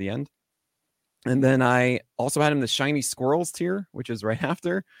Ragans is at the end. And then I also had him in the shiny squirrels tier, which is right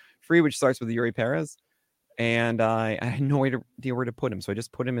after free, which starts with Yuri Perez. And I had no idea where to put him. So I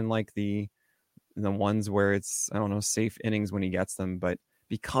just put him in like the ones where it's, I don't know, safe innings when he gets them. But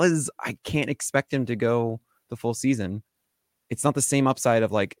because I can't expect him to go the full season, it's not the same upside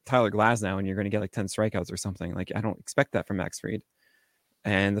of like Tyler Glasnow and you're going to get like 10 strikeouts or something. Like, I don't expect that from Max Fried.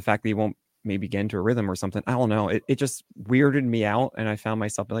 And the fact that he won't maybe get into a rhythm or something, I don't know. It just weirded me out. And I found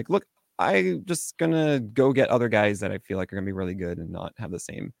myself like, look, I'm just going to go get other guys that I feel like are going to be really good and not have the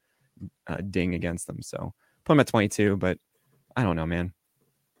same ding against them. So put him at 22, but I don't know, man.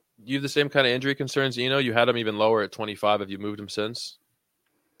 You have the same kind of injury concerns, you had him even lower at 25. Have you moved him since?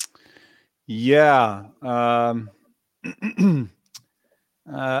 Yeah. Of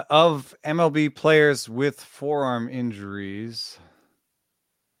MLB players with forearm injuries,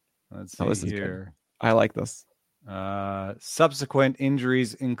 let's see here. I like this. Subsequent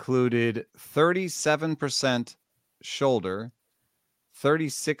injuries included 37% shoulder,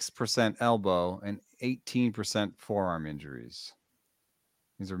 36% elbow, and 18% forearm injuries.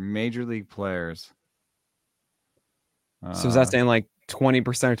 These are major league players. So is that saying like 20%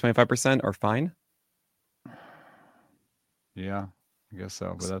 or 25% are fine? Yeah, I guess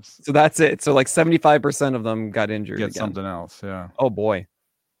so. But that's it. So like 75% of them got injured. Get something else. Yeah. Oh boy.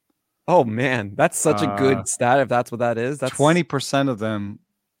 Oh man, that's such a good stat. If that's what that is, that's 20% of them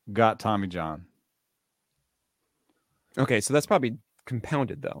got Tommy John. Okay, so that's probably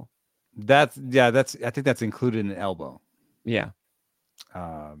compounded though. I think that's included in the elbow. Yeah.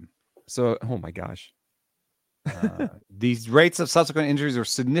 So, oh my gosh. These rates of subsequent injuries are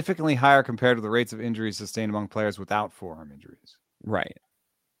significantly higher compared to the rates of injuries sustained among players without forearm injuries. Right.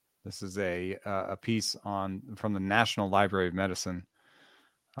 This is a piece from the National Library of Medicine.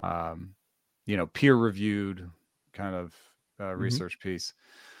 Peer-reviewed kind of research piece.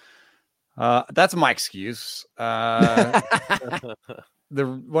 That's my excuse.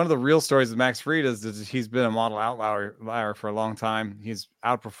 One of the real stories of Max Fried is that he's been a model outlier for a long time. He's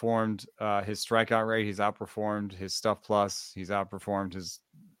outperformed his strikeout rate. He's outperformed his stuff plus. He's outperformed his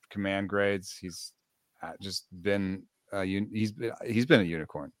command grades. He's just been he's been a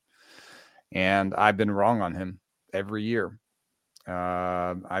unicorn, and I've been wrong on him every year.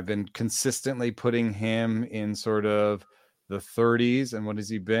 I've been consistently putting him in sort of the 30s, and what has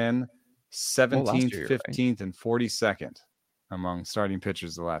he been? 17th, 15th, and 42nd among starting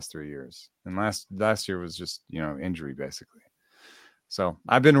pitchers the last 3 years. And last year was just, injury basically. So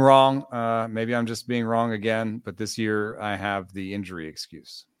I've been wrong. Maybe I'm just being wrong again, but this year I have the injury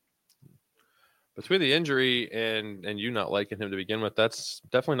excuse. Between the injury and you not liking him to begin with, that's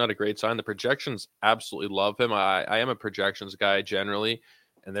definitely not a great sign. The projections absolutely love him. I am a projections guy generally,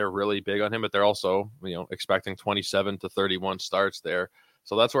 and they're really big on him, but they're also, expecting 27 to 31 starts there.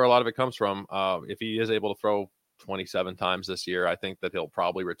 So that's where a lot of it comes from. If he is able to throw 27 times this year, I think that he'll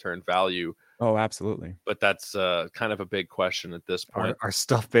probably return value. Oh, absolutely. But that's kind of a big question at this point. Our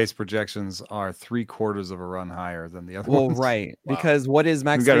stuff-based projections are 3/4 of a run higher than the other ones. Well, right. Wow. Because what is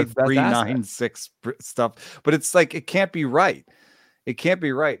Max? We got a 3.96 stuff, but it's like, it can't be right. It can't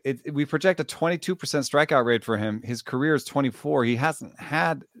be right. We project a 22% strikeout rate for him. His career is 24. He hasn't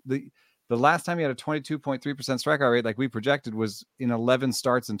had the last time he had a 22.3% strikeout rate like we projected was in 11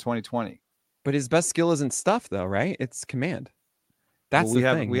 starts in 2020. But his best skill isn't stuff though, right? It's command. That's the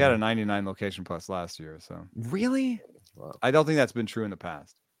thing. We had a 99 location plus last year. So really, I don't think that's been true in the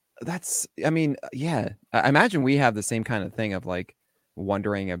past. Yeah. I imagine we have the same kind of thing of like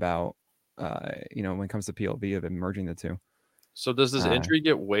wondering about, when it comes to PLV of merging the two. So does this injury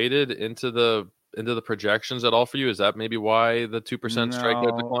get weighted into the projections at all for you? Is that maybe why the 2%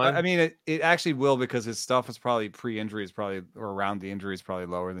 strikeout decline? I mean, it actually will, because his stuff is probably pre-injury or around the injury is probably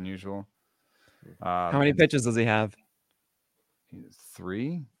lower than usual. How many pitches does he have?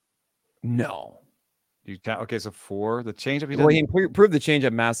 3. No. You count, okay, so 4. The changeup. He improved the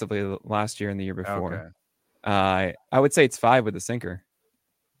changeup massively last year and the year before. Okay. I would say it's 5 with the sinker.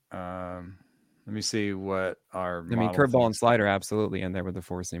 Let me see what our. Curveball and slider absolutely in there with the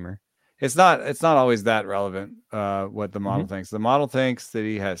 4-seamer. It's not always that relevant. What the model thinks. The model thinks that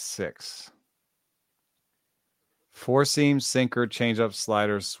he has 6. 4-seam, sinker, changeup,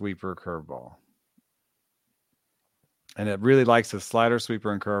 slider, sweeper, curveball. And it really likes the slider,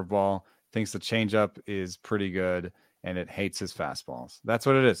 sweeper, and curveball. Thinks the changeup is pretty good, and it hates his fastballs. That's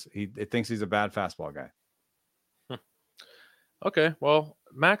what it is. It thinks he's a bad fastball guy. Okay, well,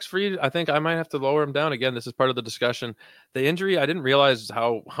 Max Fried, I think I might have to lower him down again. This is part of the discussion. The injury, I didn't realize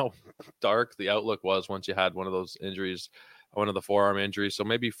how dark the outlook was once you had one of those injuries, one of the forearm injuries. So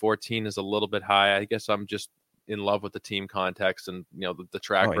maybe 14 is a little bit high. I guess I'm just in love with the team context and the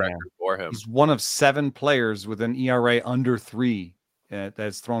track record for him. He's one of 7 players with an ERA under 3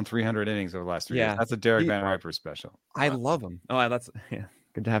 that's thrown 300 innings over the last 3 years. That's a Derek Van Riper special. I love him. Oh, that's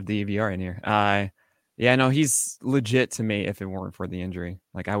good to have the EVR in here. Yeah, no, he's legit to me if it weren't for the injury.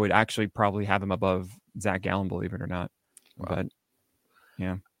 Like, I would actually probably have him above Zach Gallen, believe it or not. Wow. But,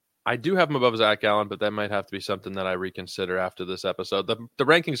 yeah. I do have him above Zach Gallen, but that might have to be something that I reconsider after this episode. The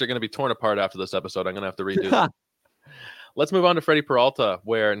rankings are going to be torn apart after this episode. I'm going to have to redo them. Let's move on to Freddy Peralta,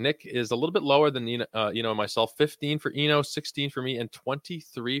 where Nick is a little bit lower than Eno and myself. 15 for Eno, 16 for me, and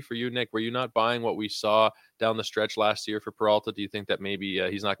 23 for you, Nick. Were you not buying what we saw down the stretch last year for Peralta? Do you think that maybe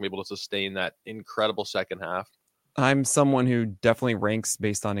he's not going to be able to sustain that incredible second half? I'm someone who definitely ranks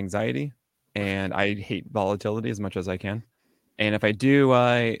based on anxiety, and I hate volatility as much as I can. And if I do,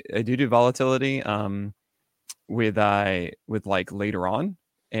 I do volatility with like later on,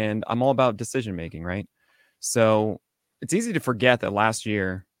 and I'm all about decision making, right? So it's easy to forget that last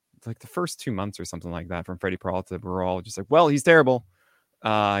year, like the first 2 months or something like that from Freddy Peralta, we're all just like, well, he's terrible.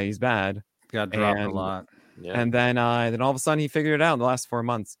 He's bad. Got dropped a lot. Yeah. And then all of a sudden he figured it out in the last 4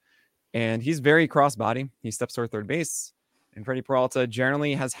 months. And he's very crossbody. He steps toward third base. And Freddy Peralta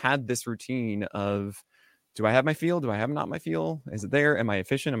generally has had this routine of, do I have my feel? Do I have not my feel? Is it there? Am I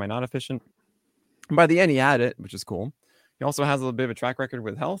efficient? Am I not efficient? And by the end, he had it, which is cool. He also has a little bit of a track record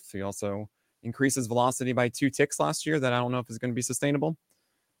with health. He also increases velocity by 2 ticks last year that I don't know if is going to be sustainable.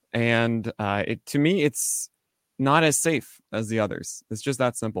 And to me, it's not as safe as the others. It's just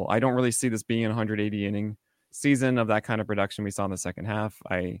that simple. I don't really see this being a 180 inning season of that kind of production we saw in the second half.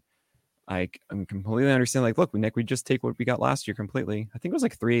 I completely understand. Like, look, Nick, we just take what we got last year completely. I think it was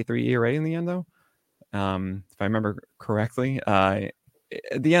like 3.83 ERA in the end, though. If I remember correctly, at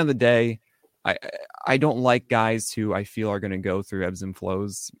the end of the day, I don't like guys who I feel are going to go through ebbs and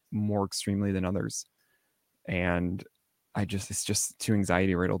flows more extremely than others. And it's just too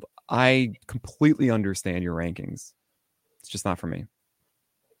anxiety riddled. I completely understand your rankings. It's just not for me.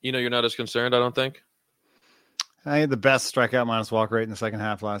 You're not as concerned, I don't think. I had the best strikeout minus walk rate in the second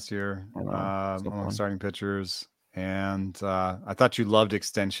half last year among starting pitchers. And I thought you loved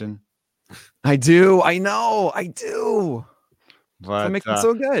extension. I do. I know. I do. But that makes it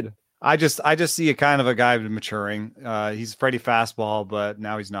so good. I just see a kind of a guy maturing. He's pretty fastball, but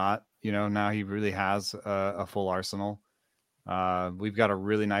now he's not. Now he really has a full arsenal. We've got a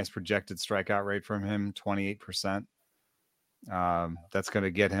really nice projected strikeout rate from him, 28%. That's going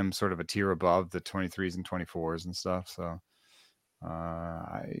to get him sort of a tier above the 23s and 24s and stuff. So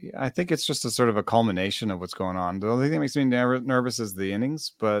I think it's just a sort of a culmination of what's going on. The only thing that makes me nervous is the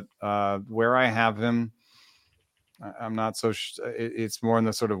innings, but where I have him, I'm not so. It's more in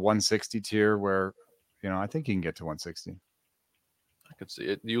the sort of 160 tier where, I think he can get to 160. I could see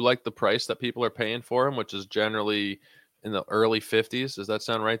it. You like the price that people are paying for him, which is generally in the early 50s. Does that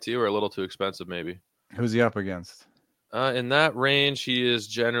sound right to you, or a little too expensive, maybe? Who's he up against? In that range, he is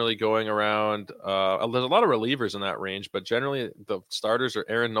generally going around. There's a lot of relievers in that range, but generally the starters are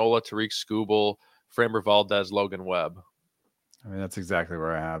Aaron Nola, Tariq Skubal, Framber Valdez, Logan Webb. I mean, that's exactly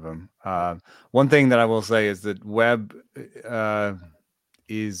where I have him. One thing that I will say is that Webb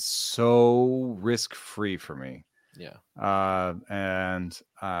is so risk-free for me. Yeah. And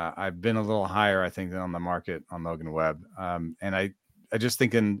I've been a little higher, I think, than on the market on Logan Webb. And I just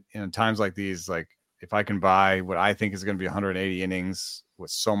think in times like these, like if I can buy what I think is going to be 180 innings with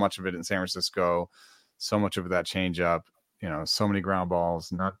so much of it in San Francisco, so much of that changeup, so many ground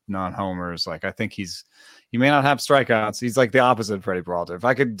balls, not non-homers. Like, I think he may not have strikeouts. He's like the opposite of Freddy Peralta. If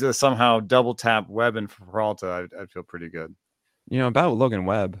I could somehow double tap Webb and Peralta, I'd feel pretty good. About Logan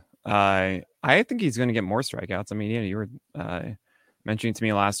Webb, I think he's going to get more strikeouts. I mean, you were mentioning to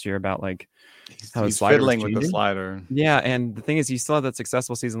me last year about like how he's fiddling with the slider. Yeah, and the thing is, he still had that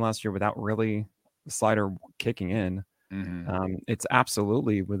successful season last year without really the slider kicking in. Mm-hmm. It's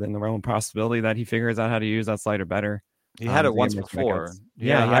absolutely within the realm of possibility that he figures out how to use that slider better. He had it once before. He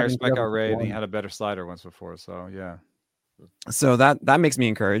had a higher strikeout rate, and he had a better slider once before. So yeah. So that makes me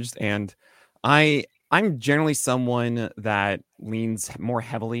encouraged, and I'm generally someone that leans more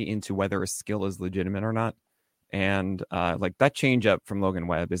heavily into whether a skill is legitimate or not. And like that changeup from Logan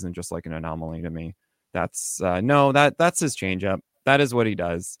Webb isn't just like an anomaly to me. That's that's his changeup. That is what he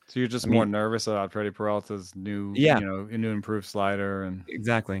does. So you're just more nervous about Freddy Peralta's new improved slider, and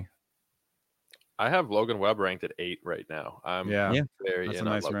exactly. I have Logan Webb ranked at 8 right now. I'm very that's in a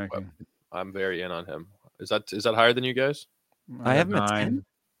on nice Logan ranking. Webb. I'm very in on him. Is that higher than you guys? I have him at 9.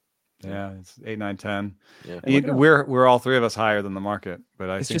 10. Yeah, it's 8, 9, 10. Yeah. We're all three of us higher than the market, but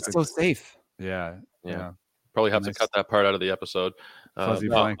I It's think just so safe. Yeah. Probably have to cut that part out of the episode. Fuzzy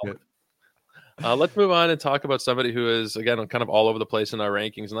blanket. Let's move on and talk about somebody who is, again, kind of all over the place in our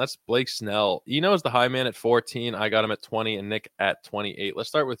rankings, and that's Blake Snell. Eno is the high man at 14. I got him at 20, and Nick at 28. Let's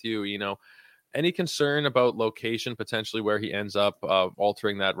start with you, Eno. Any concern about location, potentially where he ends up,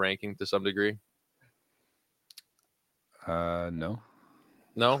 altering that ranking to some degree? No.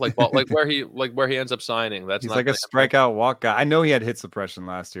 No, like where he ends up signing. He's like a strikeout walk guy. I know he had hit suppression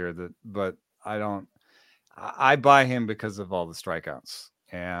last year, but I buy him because of all the strikeouts.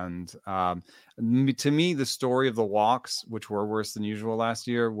 And to me, the story of the walks, which were worse than usual last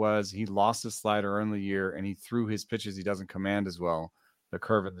year, was he lost his slider early in the year and he threw his pitches he doesn't command as well, the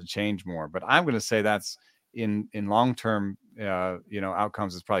curve and the change more. But I'm going to say that's in long-term,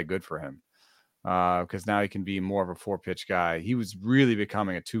 outcomes is probably good for him. Because now he can be more of a 4-pitch guy. He was really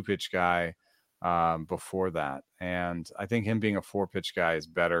becoming a 2-pitch guy before that. And I think him being a 4-pitch guy is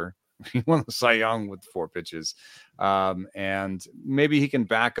better. He won the Cy Young with 4 pitches. And maybe he can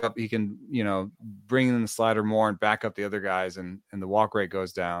back up. He can, bring in the slider more and back up the other guys and the walk rate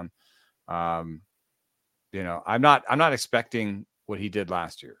goes down. I'm not expecting what he did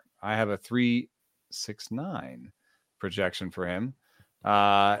last year. I have a 3.69 projection for him.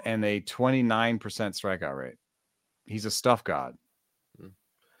 And a 29% strikeout rate. He's a stuff god.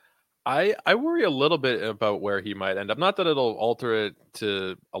 I worry a little bit about where he might end up. Not that it'll alter it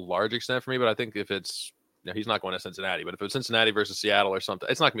to a large extent for me, but I think if it's, he's not going to Cincinnati, but if it's Cincinnati versus Seattle or something,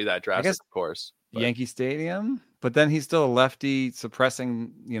 it's not going to be that drastic, of course. But. Yankee Stadium, but then he's still a lefty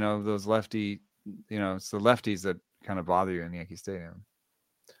suppressing, those lefty, it's the lefties that kind of bother you in Yankee Stadium.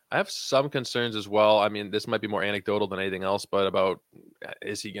 I have some concerns as well. I mean, this might be more anecdotal than anything else, but about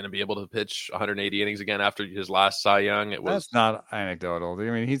is he going to be able to pitch 180 innings again after his last Cy Young? That's not anecdotal. I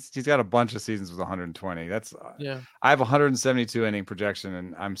mean, he's got a bunch of seasons with 120. That's I have 172 inning projection,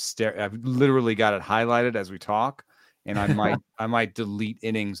 and I've literally got it highlighted as we talk, and I might delete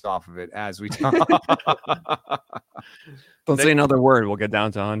innings off of it as we talk. Don't say another word. We'll get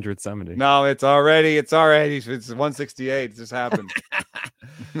down to 170. No, it's already. It's 168. It just happened.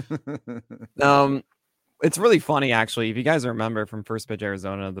 It's really funny, actually. If you guys remember from First Pitch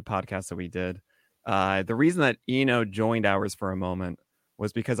Arizona, the podcast that we did, the reason that Eno joined ours for a moment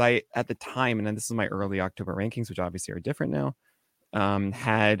was because I, at the time, and then this is my early October rankings, which obviously are different now,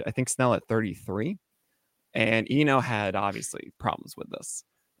 had, I think, Snell at 33. And Eno had obviously problems with this.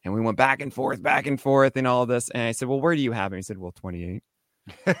 And we went back and forth and all this. And I said, well, where do you have him? He said, well, 28.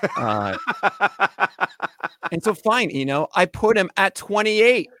 And so fine, I put him at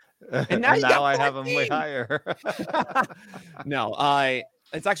 28. And now I have him way higher. No,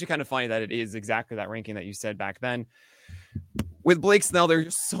 it's actually kind of funny that it is exactly that ranking that you said back then. With Blake Snell,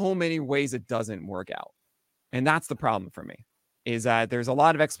 there's so many ways it doesn't work out. And that's the problem for me, is that there's a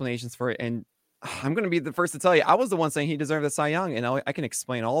lot of explanations for it. And I'm going to be the first to tell you, I was the one saying he deserved the Cy Young. And I can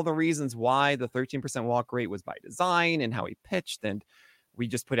explain all the reasons why the 13% walk rate was by design and how he pitched. And we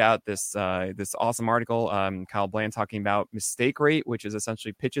just put out this awesome article, Kyle Bland, talking about mistake rate, which is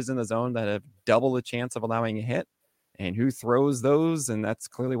essentially pitches in the zone that have double the chance of allowing a hit, and who throws those. And that's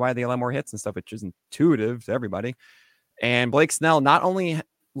clearly why they allow more hits and stuff, which is intuitive to everybody. And Blake Snell not only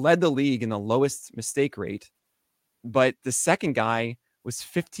led the league in the lowest mistake rate, but the second guy was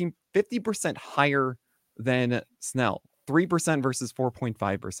 50% higher than Snell, 3% versus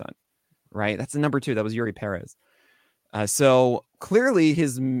 4.5%, right? That's the number 2. That was Yuri Perez. So clearly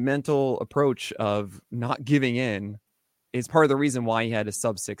his mental approach of not giving in is part of the reason why he had a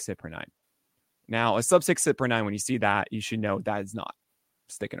sub-6 hit per 9. Now, a sub-6 hit per 9, when you see that, you should know that is not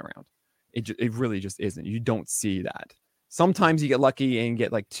sticking around. It really just isn't. You don't see that. Sometimes you get lucky and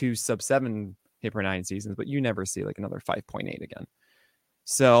get like 2 sub-7 hit per 9 seasons, but you never see like another 5.8 again.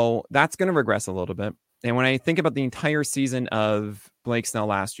 So that's going to regress a little bit. And when I think about the entire season of Blake Snell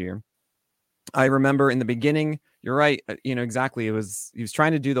last year, I remember in the beginning, you're right, exactly. He was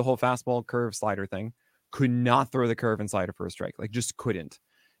trying to do the whole fastball curve slider thing, could not throw the curve and slider for a strike, like just couldn't.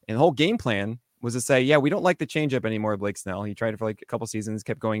 And the whole game plan was to say, yeah, we don't like the changeup anymore, Blake Snell. He tried it for like a couple seasons,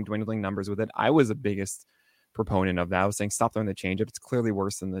 kept going, dwindling numbers with it. I was the biggest proponent of that. I was saying, stop throwing the changeup. It's clearly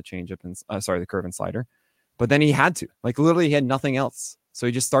worse than the changeup and the curve and slider. But then he had to, like, literally he had nothing else. So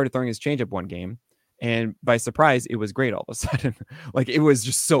he just started throwing his changeup one game. And by surprise, it was great all of a sudden. Like, it was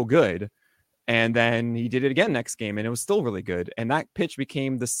just so good. And then he did it again next game, and it was still really good. And that pitch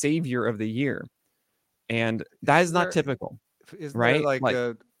became the savior of the year. And that is not typical. Is right? There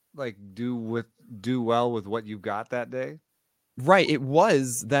like like do well with what you got that day? Right. It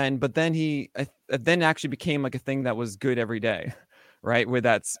was then, but then he then actually became like a thing that was good every day, right? With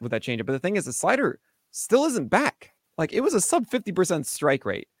that change. But the thing is, the slider still isn't back. Like, it was a sub 50% strike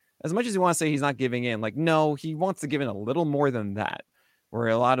rate. As much as you want to say he's not giving in, like, no, he wants to give in a little more than that. Where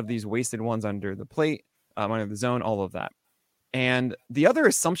a lot of these wasted ones under the plate, under the zone, all of that. And the other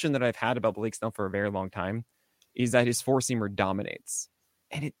assumption that I've had about Blake Snell for a very long time is that his four-seamer dominates.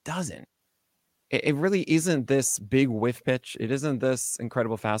 And it doesn't. It really isn't this big whiff pitch. It isn't this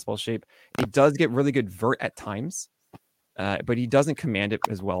incredible fastball shape. It does get really good vert at times, but he doesn't command it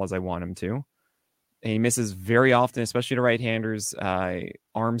as well as I want him to. And he misses very often, especially to right-handers,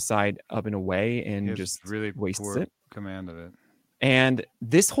 arm side up and away, and just really wastes poor it. Command of it. And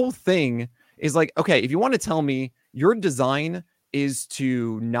this whole thing is like, okay, if you want to tell me your design is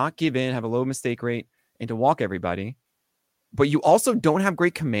to not give in, have a low mistake rate, and to walk everybody, but you also don't have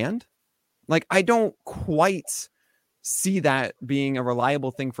great command, like, I don't quite see that being a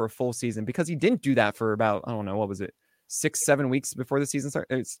reliable thing for a full season, because he didn't do that for about, I don't know, what was it, 6-7 weeks before the season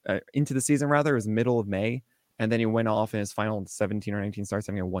started, into the season rather. It was middle of May, and then he went off in his final 17 or 19 starts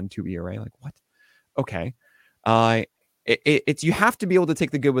having a 1.2 ERA. Like, what? Okay. It's you have to be able to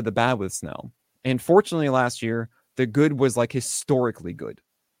take the good with the bad with Snell. And fortunately last year, the good was like historically good.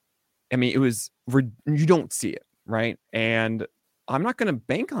 I mean, it was, you don't see it, right? And I'm not going to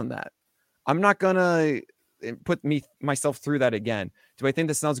bank on that. I'm not going to put myself through that again. Do I think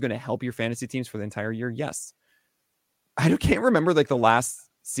that Snell's going to help your fantasy teams for the entire year? Yes. I can't remember like the last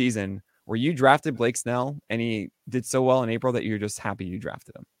season where you drafted Blake Snell and he did so well in April that you're just happy you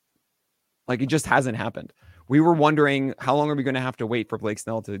drafted him. Like, it just hasn't happened. We were wondering, how long are we going to have to wait for Blake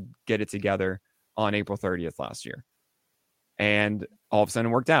Snell to get it together on April 30th last year? And all of a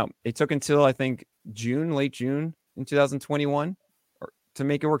sudden it worked out. It took until, I think, late June in 2021 to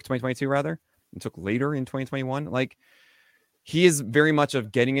make it work, 2022 rather. It took later in 2021. Like, he is very much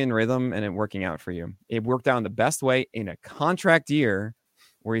of getting in rhythm and it working out for you. It worked out in the best way in a contract year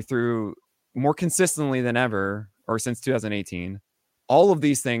where he threw more consistently than ever, or since 2018. All of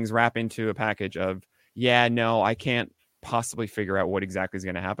these things wrap into a package of, yeah, no, I can't possibly figure out what exactly is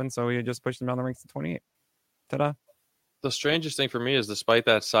going to happen. So we just pushed him down the ranks to 28. Ta-da. The strangest thing for me is, despite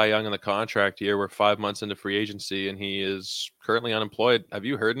that Cy Young in the contract year, we're 5 months into free agency and he is currently unemployed. Have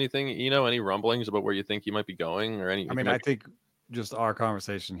you heard anything, any rumblings about where you think he might be going, or any? I mean, I think just our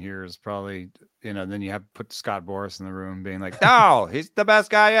conversation here is probably, then you have to put Scott Boras in the room being like, no, he's the best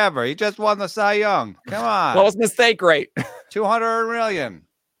guy ever. He just won the Cy Young. Come on. Lowest mistake rate. 200 million.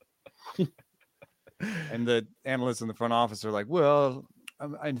 And the analysts in the front office are like, well,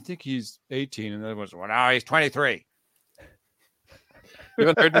 I think he's 18. And the other one's, well, no, he's 23. You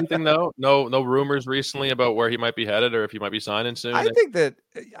haven't heard anything though? No rumors recently about where he might be headed or if he might be signing soon? I think that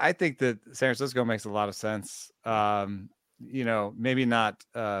San Francisco makes a lot of sense. Maybe not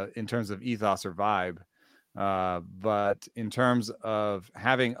in terms of ethos or vibe, but in terms of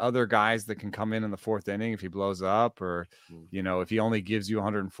having other guys that can come in the fourth inning if he blows up, or, if he only gives you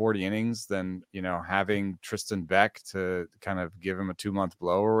 140 innings, then, having Tristan Beck to kind of give him a 2-month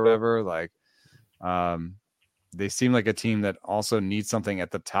blow or whatever, like, they seem like a team that also needs something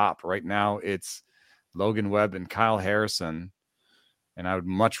at the top. Right now, it's Logan Webb and Kyle Harrison, and I would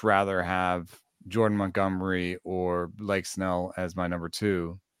much rather have Jordan Montgomery or Blake Snell as my number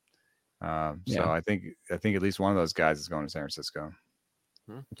 2. So I think at least one of those guys is going to San Francisco.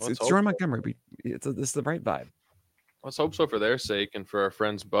 It's Jordan Montgomery. This is the right vibe. Let's hope so for their sake and for our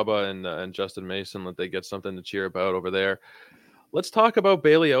friends Bubba and Justin Mason, that they get something to cheer about over there. Let's talk about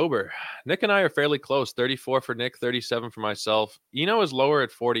Bailey Ober. Nick and I are fairly close, 34 for Nick, 37 for myself. Eno is lower at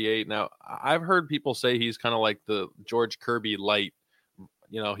 48. Now, I've heard people say he's kind of like the George Kirby light.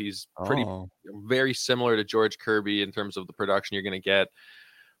 He's very similar to George Kirby in terms of the production you're going to get.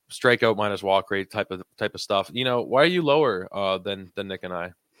 Strikeout minus walk rate type of stuff. Why are you lower than Nick and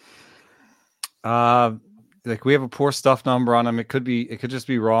I? Like, we have a poor stuff number on him. It could just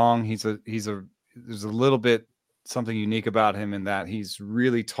be wrong. There's a little bit something unique about him in that he's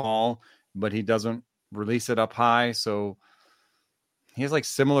really tall, but he doesn't release it up high. So he has like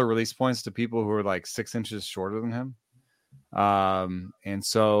similar release points to people who are like 6 inches shorter than him. And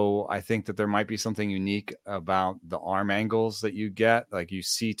so I think that there might be something unique about the arm angles that you get. Like, you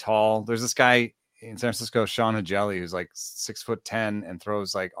see tall. There's this guy in San Francisco, Sean Hajeli, who's like 6'10" and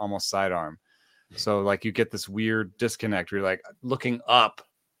throws like almost sidearm. So like, you get this weird disconnect where you're like looking up,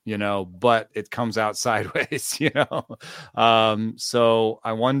 but it comes out sideways, So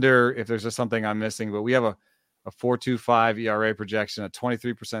I wonder if there's just something I'm missing, but we have a 4.25 ERA projection, a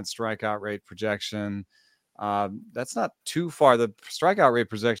 23% strikeout rate projection. That's not too far. The strikeout rate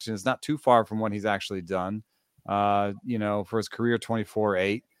projection is not too far from what he's actually done. For his career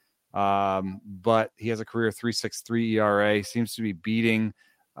 24.8. But he has a career 3.63 ERA. Seems to be beating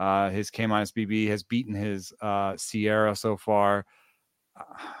his K-BB. Has beaten his Sierra so far.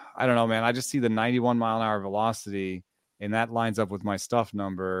 I don't know, man. I just see the 91 mile an hour velocity, and that lines up with my stuff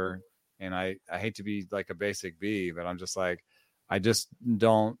number. And I hate to be like a basic B, but I'm just like, I'm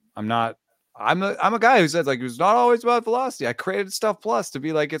a guy who says, like, it's not always about velocity. I created Stuff Plus to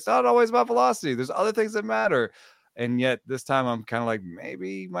be like, it's not always about velocity. There's other things that matter. And yet this time I'm kind of like,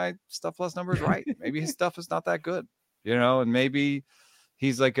 maybe my Stuff Plus number is right. Maybe his stuff is not that good, and maybe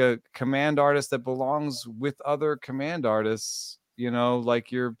he's like a command artist that belongs with other command artists,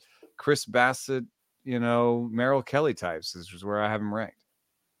 like your Chris Bassett, Merrill Kelly types, which is where I have him ranked.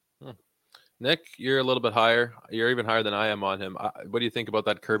 Nick, you're a little bit higher. You're even higher than I am on him. What do you think about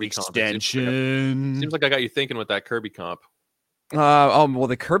that Kirby extension? Comp? Seems like I got you thinking with that Kirby comp. Well,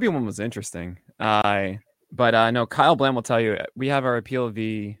 the Kirby one was interesting. No, Kyle Bland will tell you, we have our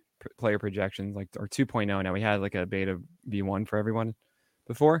PLV player projections, like our 2.0 now. We had like a beta V1 for everyone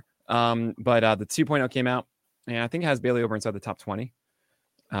before. The 2.0 came out, and I think it has Bailey Ober inside the top 20,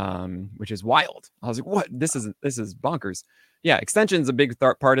 which is wild. I was like, what? This is bonkers. Yeah, extension's a big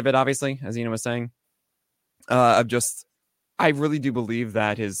part of it, obviously, as Eno was saying. I really do believe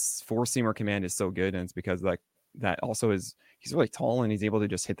that his four-seamer command is so good, and it's because that also he's really tall, and he's able to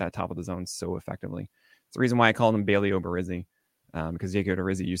just hit that top of the zone so effectively. It's the reason why I call him Bailey Oberizzi, because Jake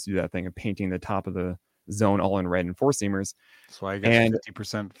Odorizzi used to do that thing of painting the top of the zone all in red and four-seamers. That's why I get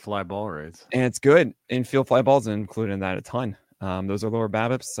 50% fly ball rates. And it's good. Infield fly balls included in that a ton. Those are lower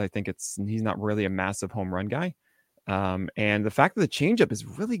BABIPs. I think he's not really a massive home run guy. And the fact that the changeup is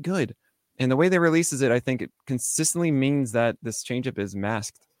really good, and the way they releases it, I think it consistently means that this changeup is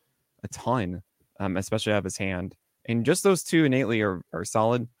masked a ton, especially out of his hand. And just those two innately are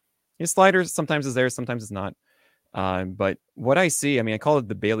solid. His sliders sometimes is there, sometimes it's not. But what I see, I call it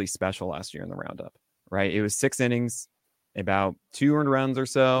the Bailey special last year in the roundup, right? It was 6 innings, about 2 earned runs or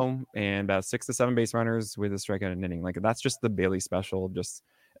so, and about 6 to 7 base runners with a strikeout an inning. Like, that's just the Bailey special. Just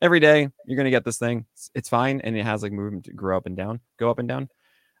every day you're going to get this thing. It's fine. And it has like movement to go up and down.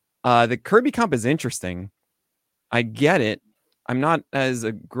 The Kirby comp is interesting. I get it. I'm not as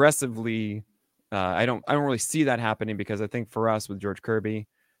aggressively, I don't really see that happening, because I think for us with George Kirby,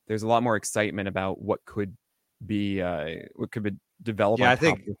 there's a lot more excitement about what could be developed. I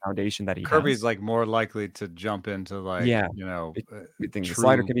think the foundation that Kirby's has. like more likely to jump into like, we think the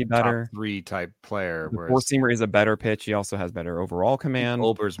slider can be better. Top 3 type player. The four-seamer is a better pitch. He also has better overall command.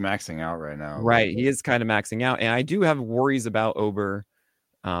 Ober's maxing out right now. Right. He is kind of maxing out. And I do have worries about Ober.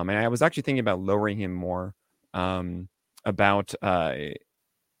 And I was actually thinking about lowering him more.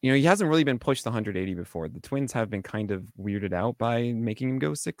 He hasn't really been pushed to 180 before. The Twins have been kind of weirded out by making him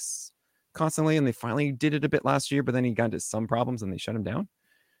go 6 constantly, and they finally did it a bit last year, but then he got into some problems and they shut him down.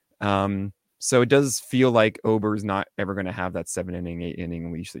 So it does feel like Ober's not ever going to have that 7-inning,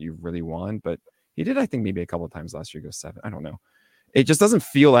 8-inning leash that you really want, but he did, I think, maybe a couple of times last year go 7. I don't know. It just doesn't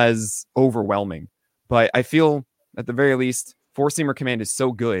feel as overwhelming, but I feel at the very least, four-seamer command is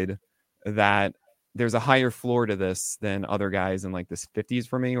so good that there's a higher floor to this than other guys in like the 50s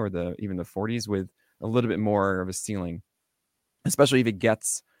for me, or even the 40s, with a little bit more of a ceiling, especially if it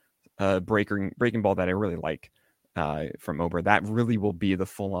gets a breaking ball that I really like from Ober. That really will be the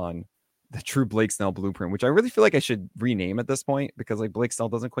true Blake Snell blueprint, which I really feel like I should rename at this point, because like Blake Snell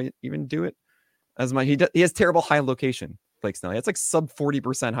doesn't quite even do it as much. He has terrible high location. Blake Snell, it's like sub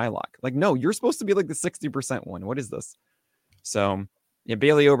 40% high lock. Like, no, you're supposed to be like the 60% one. What is this? So yeah,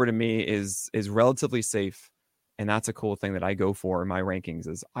 Bailey Ober to me is relatively safe, and that's a cool thing that I go for in my rankings.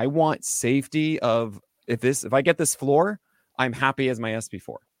 Is I want safety of if I get this floor, I'm happy as my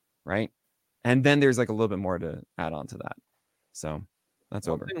SP4, right? And then there's like a little bit more to add on to that. So that's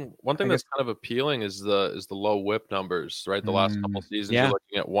Ober. One thing that's kind of appealing is the low whip numbers, right? The last couple seasons, you're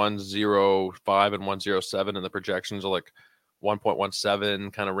looking at 105 and 107, and the projections are like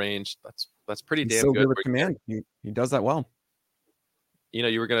 1.17 kind of range. That's pretty damn so good with command. He does that well.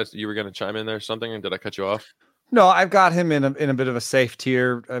 You were gonna chime in there or something, and did I cut you off? No, I've got him in a bit of a safe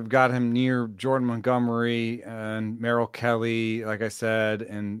tier. I've got him near Jordan Montgomery and Merrill Kelly, like I said,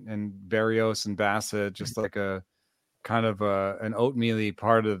 and Berrios and Bassett, just like a kind of an oatmeal-y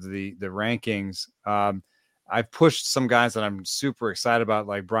part of the rankings. I've pushed some guys that I'm super excited about,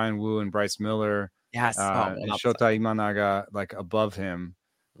 like Brian Wu and Bryce Miller. Yes, and Shota Imanaga, like above him,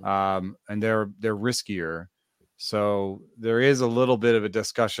 and they're riskier. So there is a little bit of a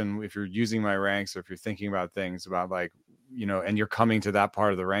discussion if you're using my ranks, or if you're thinking about things about like, and you're coming to that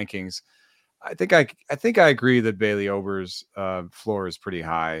part of the rankings. I think I agree that Bailey Ober's floor is pretty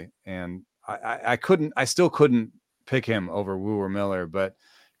high, and I still couldn't pick him over Woo or Miller, but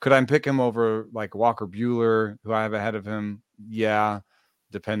could I pick him over like Walker Buehler, who I have ahead of him? Yeah,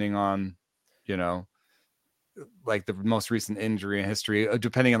 depending on, like the most recent injury history,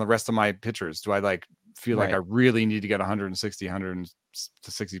 depending on the rest of my pitchers. Do I like feel like I really need to get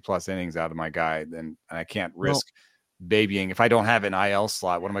 160 plus innings out of my guy? Then I can't risk babying. If I don't have an IL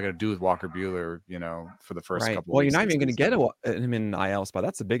slot, what am I going to do with Walker Buehler, for the first couple Well, weeks? you're not even going to get him in an IL spot.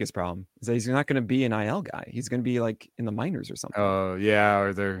 That's the biggest problem, is that he's not going to be an IL guy. He's going to be like in the minors or something. Oh, yeah. Or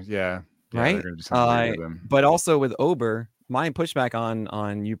right? They're going to do something with him. But also with Ober, my pushback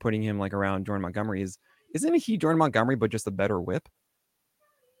on you putting him like around Jordan Montgomery isn't he Jordan Montgomery, but just a better whip?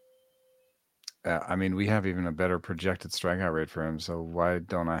 I mean, we have even a better projected strikeout rate for him. So why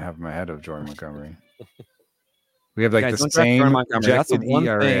don't I have him ahead of Jordan Montgomery? We have like the same projected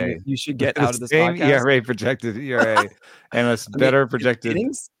ERA. Thing you should get out of this same podcast. ERA, projected ERA, and a better projected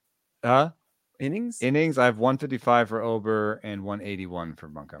innings. Innings. I have 155 for Ober and 181 for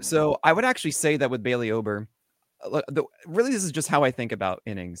Montgomery. So I would actually say that with Bailey Ober, really, this is just how I think about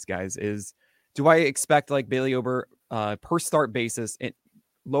innings, guys. Is do I expect like Bailey Ober per start basis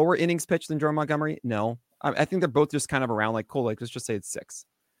lower innings pitch than Jordan Montgomery? No, I think they're both just kind of around like Cole. Like let's just say it's 6.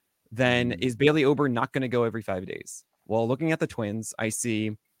 Then is Bailey Ober not going to go every 5 days? Well, looking at the Twins, I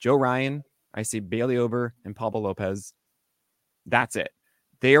see Joe Ryan, I see Bailey Ober, and Pablo Lopez. That's it.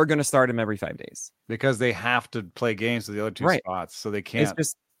 They are going to start him every 5 days because they have to play games with the other two spots, so they can't. It's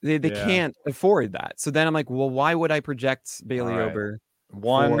just they can't afford that. So then I'm like, well, why would I project Bailey Ober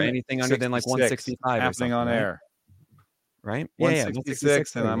for anything under than like 165 happening or something, on air? Right?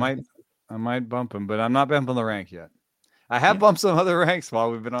 166, and I might bump him, but I'm not bumping the rank yet. I have bumped some other ranks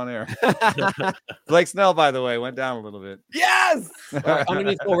while we've been on air. Blake Snell, by the way, went down a little bit. Yes!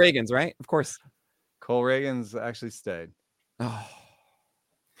 Underneath Cole Ragans, right? Of course. Cole Ragans actually stayed. Oh.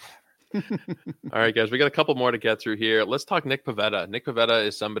 All right, guys, we got a couple more to get through here. Let's talk Nick Pivetta. Nick Pivetta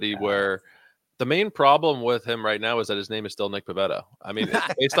is somebody where the main problem with him right now is that his name is still Nick Pivetta. I mean,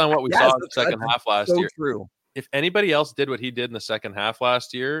 based on what we saw in the second half last year, true. If anybody else did what he did in the second half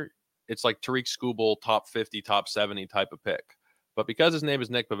last year, it's like Tariq Skubal, top 50, top 70 type of pick. But because his name is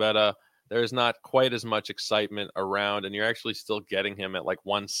Nick Pivetta, there is not quite as much excitement around, and you're actually still getting him at like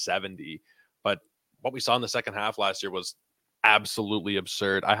 170. But what we saw in the second half last year was absolutely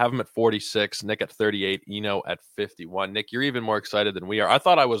absurd. I have him at 46, Nick at 38, Eno at 51. Nick, you're even more excited than we are. I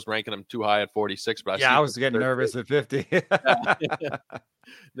thought I was ranking him too high at 46, but I was getting nervous at 50.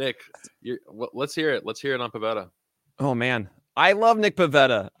 Nick, let's hear it. Let's hear it on Pivetta. Oh, man. I love Nick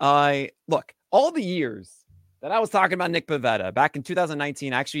Pivetta. Look, all the years that I was talking about Nick Pivetta back in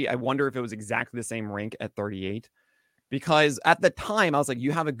 2019, actually, I wonder if it was exactly the same rank at 38, because at the time I was like,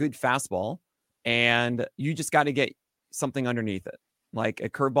 you have a good fastball and you just got to get something underneath it, like a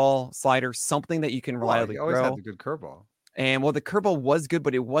curveball, slider, something that you can reliably throw. Always had the good curveball. And the curveball was good,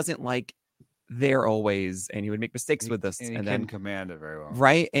 but it wasn't like there always, and he would make mistakes with this, and then command it very well,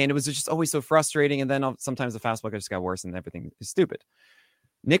 right? And it was just always so frustrating. And then sometimes the fastball just got worse, and everything is stupid.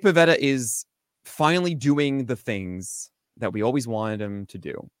 Nick Pivetta is finally doing the things that we always wanted him to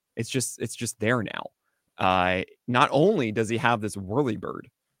do. It's just there now. Not only does he have this whirly bird,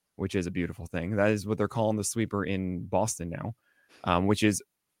 which is a beautiful thing. That is what they're calling the sweeper in Boston now, which is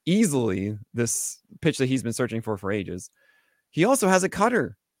easily this pitch that he's been searching for ages. He also has a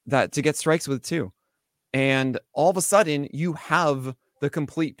cutter to get strikes with too. And all of a sudden you have the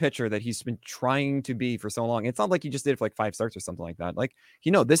complete pitcher that he's been trying to be for so long. It's not like he just did it for like 5 starts or something like that. Like,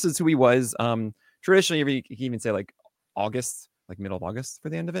 this is who he was. Traditionally, you can even say like August, like middle of August for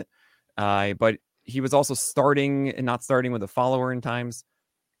the end of it. But he was also starting and not starting with a follower in times.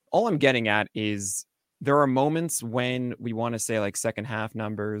 All I'm getting at is there are moments when we want to say like second half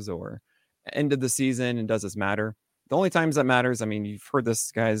numbers or end of the season, and does this matter? The only times that matters, I mean, you've heard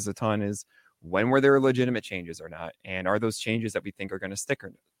this, guys, a ton, is when were there legitimate changes or not? And are those changes that we think are going to stick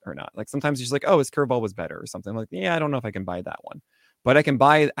or not? Like sometimes you're just like, oh, his curveball was better or something. Like, yeah, I don't know if I can buy that one. But I can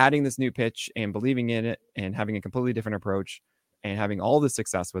buy adding this new pitch and believing in it and having a completely different approach and having all the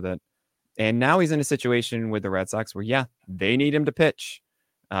success with it. And now he's in a situation with the Red Sox where, yeah, they need him to pitch.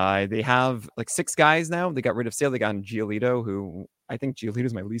 They have like 6 guys now. They got rid of Sale. They got Giolito, who I think Giolito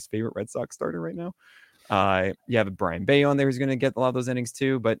is my least favorite Red Sox starter right now. You have Brian Bay on there who's going to get a lot of those innings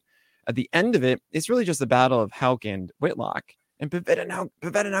too. But at the end of it, it's really just a battle of Houck and Whitlock. And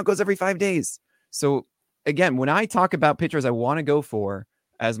Pivetta now goes every 5 days. So again, when I talk about pitchers I want to go for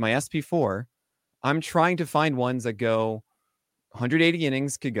as my SP4, I'm trying to find ones that go 180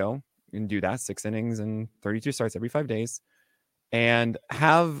 innings could go and do that, 6 innings and 32 starts every 5 days, and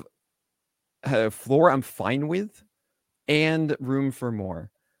have floor I'm fine with, and room for more.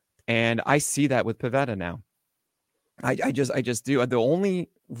 And I see that with Pivetta now. I just do. The only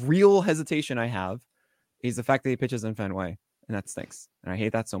real hesitation I have is the fact that he pitches in Fenway, and that stinks. And I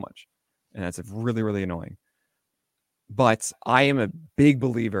hate that so much. And that's really, really annoying. But I am a big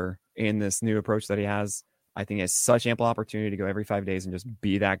believer in this new approach that he has. I think he has such ample opportunity to go every 5 days and just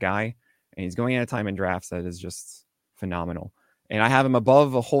be that guy. And he's going at a time in drafts that is just phenomenal. And I have him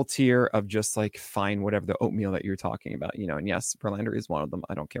above a whole tier of just like fine, whatever the oatmeal that you're talking about, and yes, Verlander is one of them.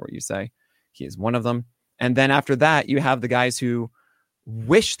 I don't care what you say. He is one of them. And then after that, you have the guys who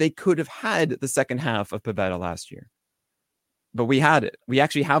wish they could have had the second half of Pivetta last year. But we had it. We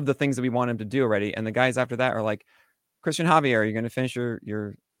actually have the things that we want him to do already. And the guys after that are like, Christian Javier, are you going to finish your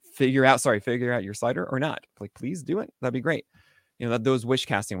figure out your slider or not? Like, please do it. That'd be great. Those wish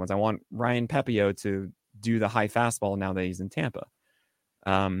casting ones. I want Ryan Pepio to do the high fastball now that he's in Tampa.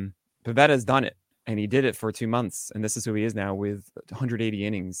 Pivetta's done it, and he did it for 2 months. And this is who he is now with 180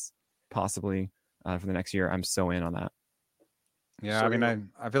 innings, possibly for the next year. I'm so in on that. Yeah,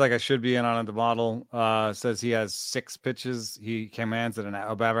 I feel like I should be in on it. The model says he has 6 pitches. He commands at an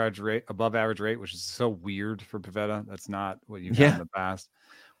above average rate, which is so weird for Pivetta. That's not what you've had in the past.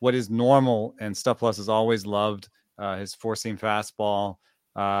 What is normal, and Stuff Plus has always loved his 4-seam fastball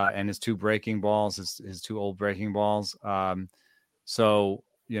and his 2 breaking balls, his 2 old breaking balls. So,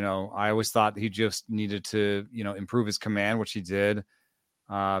 I always thought he just needed to, improve his command, which he did.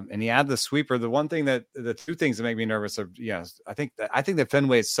 And he had the sweeper. The 2 things that make me nervous are, I think that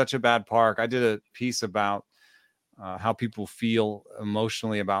Fenway is such a bad park. I did a piece about how people feel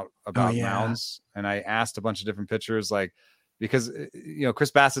emotionally about mounds. And I asked a bunch of different pitchers, because,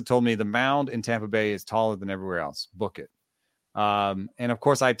 Chris Bassett told me the mound in Tampa Bay is taller than everywhere else. Book it. And of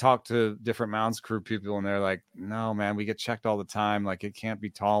course I talked to different mounds crew people, and they're like, no, man, we get checked all the time. Like, it can't be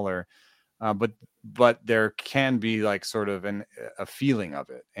taller. But there can be like sort of a feeling of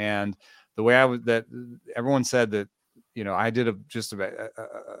it. And the way that everyone said that, I did a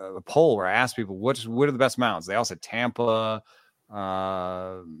poll where I asked people, what are the best mounds? They all said Tampa,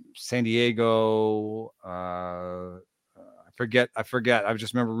 San Diego. I forget. I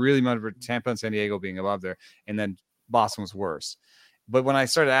just remember Tampa and San Diego being above there. And then Boston was worse. But when I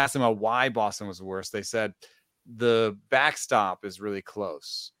started asking about why Boston was worse, they said, the backstop is really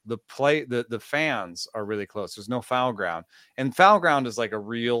close. The fans are really close. There's no foul ground, and foul ground is like a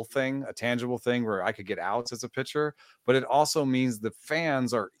real thing, a tangible thing where I could get outs as a pitcher, but it also means the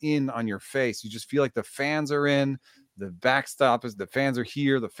fans are in on your face. You just feel like the fans are in. The backstop is the fans are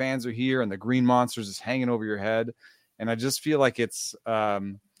here, and the green monsters is hanging over your head. And I just feel like it's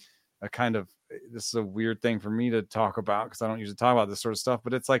this is a weird thing for me to talk about because I don't usually talk about this sort of stuff,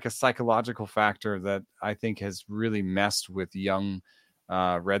 but it's like a psychological factor that I think has really messed with young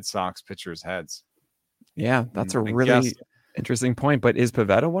Red Sox pitchers' heads. Yeah, that's a really interesting point. But is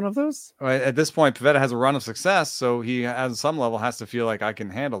Pivetta one of those? At this point, Pivetta has a run of success, so he, at some level, has to feel like I can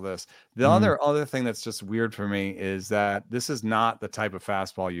handle this. The other thing that's just weird for me is that this is not the type of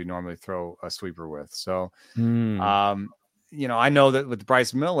fastball you normally throw a sweeper with. So, I know that with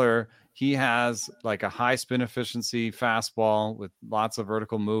Bryce Miller, he has like a high spin efficiency fastball with lots of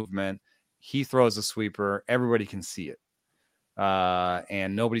vertical movement. He throws a sweeper. Everybody can see it.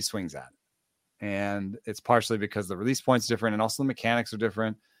 And nobody swings at it. And it's partially because the release point's different and also the mechanics are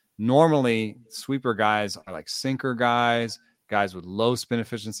different. Normally, sweeper guys are like sinker guys with low spin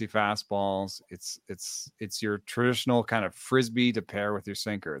efficiency fastballs. It's your traditional kind of frisbee to pair with your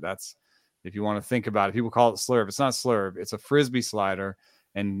sinker. That's, if you want to think about it, people call it slurve. It's not slurve. It's a frisbee slider.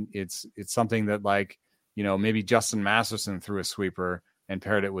 And it's something that, like, maybe Justin Masterson threw a sweeper and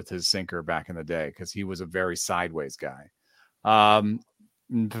paired it with his sinker back in the day because he was a very sideways guy.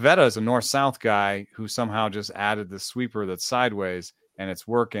 Pivetta is a north-south guy who somehow just added the sweeper that's sideways, and it's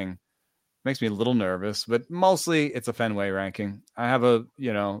working. Makes me a little nervous, but mostly it's a Fenway ranking. I have a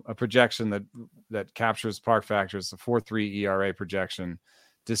projection that captures park factors, a 4.3 ERA projection,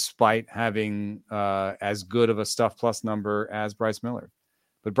 despite having as good of a Stuff Plus number as Bryce Miller.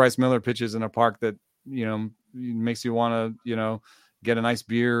 But Bryce Miller pitches in a park that, makes you want to, get a nice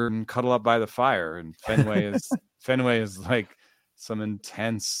beer and cuddle up by the fire. And Fenway is like some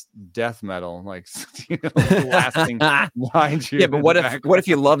intense death metal, like, lasting behind you. Yeah, but what if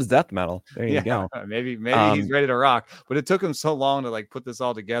he loves death metal? There you go. Maybe he's ready to rock. But it took him so long to like put this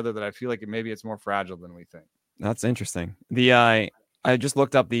all together that I feel like maybe it's more fragile than we think. That's interesting. I just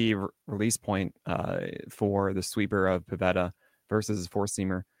looked up the release point for the sweeper of Pivetta versus his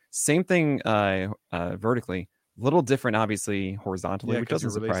 4-seamer. Same thing vertically. little different, obviously, horizontally, which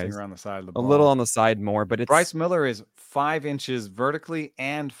doesn't surprise. Around the side of the ball. A ball. little on the side more, but it's Bryce Miller is 5 inches vertically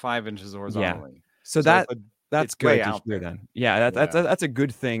and 5 inches horizontally. Yeah. So that's good to hear then. Yeah, that's a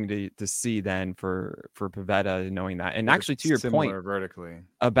good thing to see then for Pivetta, knowing that. And actually, to your point vertically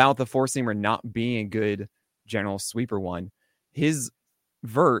about the four-seamer not being a good general sweeper one, his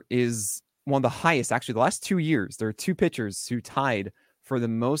vert is one of the highest. Actually, the last 2 years, there are two pitchers who tied for the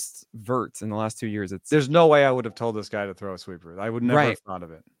most verts in the last 2 years. There's no way I would have told this guy to throw a sweeper. I would never have thought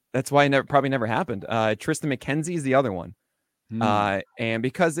of it. That's why it probably never happened. Tristan McKenzie is the other one. And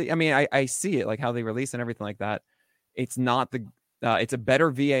because I see it, like how they release and everything like that. It's not it's a better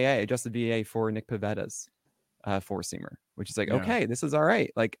VAA, adjusted VAA for Nick Pivetta's four-seamer, which is like, okay, this is all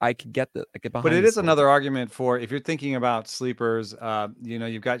right. Like I could get behind. But it is another argument for if you're thinking about sleepers,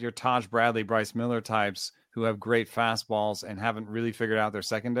 you've got your Taj Bradley, Bryce Miller types who have great fastballs and haven't really figured out their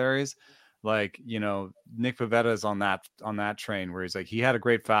secondaries. Like, Nick Pivetta is on that train where he's like, he had a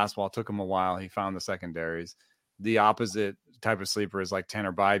great fastball, took him a while, he found the secondaries. The opposite type of sleeper is like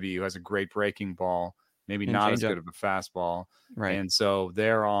Tanner Bybee, who has a great breaking ball, maybe not as good of a fastball. Right. And so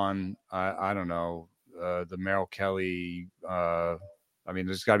they're on, I don't know, the Merrill Kelly.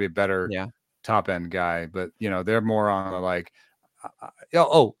 There's got to be a better top end guy, but they're more on the like,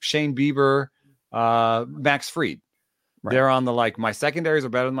 Shane Bieber, Max Fried. Right. They're on the like, my secondaries are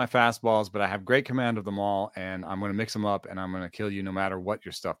better than my fastballs, but I have great command of them all, and I'm going to mix them up, and I'm going to kill you no matter what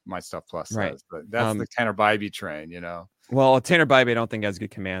my stuff plus says. But that's the Tanner Bybee train, Well, Tanner Bybee, I don't think has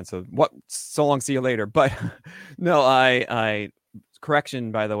good command. So so long, see you later. But no, I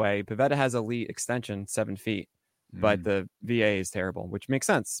correction, by the way, Pivetta has elite extension, 7 feet, but the VA is terrible, which makes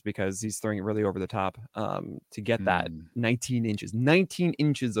sense because he's throwing it really over the top to get that 19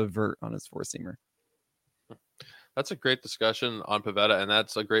 inches of vert on his four-seamer. That's a great discussion on Pivetta, and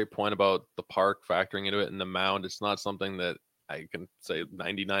that's a great point about the park factoring into it and the mound. It's not something that I can say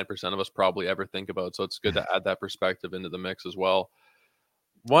 99% of us probably ever think about, so it's good to add that perspective into the mix as well.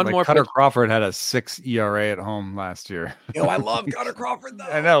 Cutter Crawford had a 6 ERA at home last year. I love Cutter Crawford, though.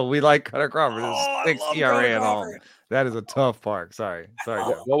 I know, we like Cutter Crawford. 6 ERA at home. That is a tough park. Sorry.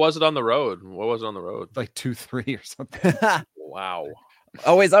 What was it on the road? Like 2-3 or something. Wow.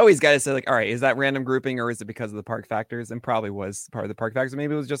 Always got to say, like, all right, is that random grouping or is it because of the park factors? And probably was part of the park factors.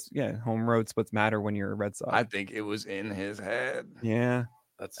 Maybe it was just, home road splits matter when you're a Red Sox. I think it was in his head. Yeah.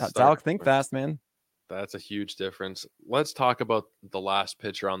 That's Alec, think fast, man. That's a huge difference. Let's talk about the last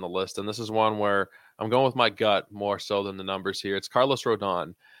pitcher on the list. And this is one where I'm going with my gut more so than the numbers here. It's Carlos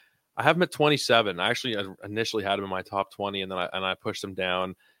Rodon. I have him at 27. I actually initially had him in my top 20, and then I pushed him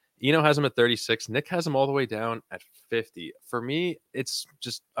down. Eno has him at 36. Nick has him all the way down at 50. For me, it's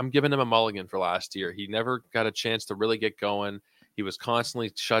just, I'm giving him a mulligan for last year. He never got a chance to really get going. He was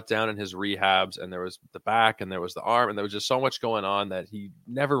constantly shut down in his rehabs, and there was the back and there was the arm, and there was just so much going on that he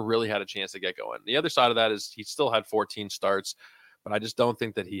never really had a chance to get going. The other side of that is he still had 14 starts, but I just don't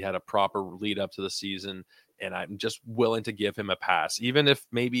think that he had a proper lead up to the season. And I'm just willing to give him a pass, even if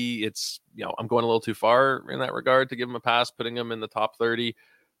maybe it's, I'm going a little too far in that regard to give him a pass, putting him in the top 30.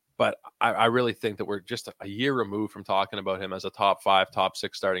 But I really think that we're just a year removed from talking about him as a top 5, top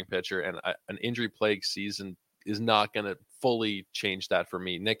 6 starting pitcher. And an injury-plagued season is not going to fully change that for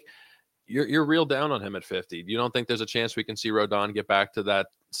me. Nick, you're real down on him at 50. You don't think there's a chance we can see Rodon get back to that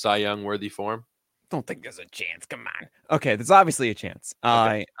Cy Young-worthy form? Don't think there's a chance. Come on. Okay, there's obviously a chance.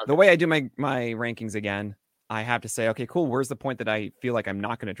 Okay. The way I do my rankings again, I have to say, okay, cool. Where's the point that I feel like I'm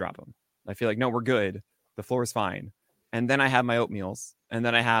not going to drop him? I feel like, no, we're good. The floor is fine. And then I have my oatmeals. And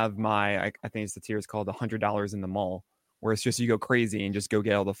then I have I think it's the tier is called $100 in the mall, where it's just you go crazy and just go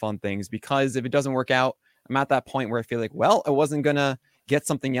get all the fun things. Because if it doesn't work out, I'm at that point where I feel like, well, I wasn't going to get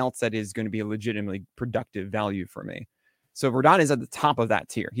something else that is going to be a legitimately productive value for me. So Rodon is at the top of that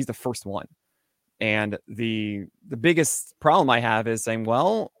tier. He's the first one. And the biggest problem I have is saying,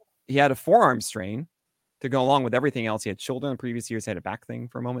 well, he had a forearm strain to go along with everything else. He had shoulder in the previous years, he had a back thing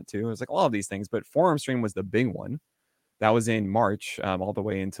for a moment too. It was like all of these things, but forearm strain was the big one. That was in March, all the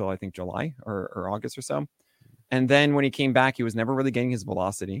way until I think July or August or so. And then when he came back, he was never really getting his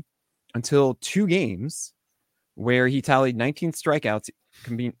velocity until 2 games where he tallied 19 strikeouts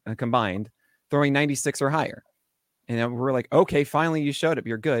combined, throwing 96 or higher. And then we're like, okay, finally you showed up.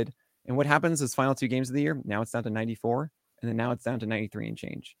 You're good. And what happens is final 2 games of the year, now it's down to 94. And then now it's down to 93 and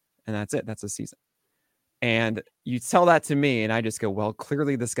change. And that's it. That's the season. And you tell that to me and I just go, well,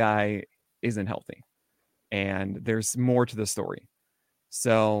 clearly this guy isn't healthy. And there's more to the story.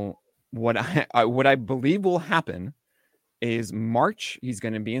 So what I believe will happen is March, he's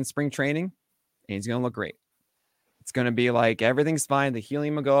going to be in spring training and he's going to look great. it's going to be like everything's fine. The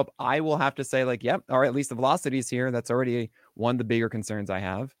helium will go up. I will have to say like, yep, or at least the velocity is here. That's already one of the bigger concerns I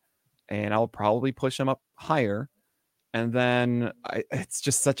have. And I'll probably push him up higher. And then it's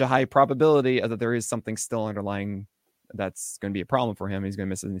just such a high probability that there is something still underlying that's going to be a problem for him. He's going to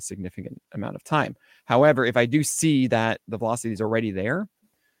miss a significant amount of time. However, if I do see that the velocity is already there,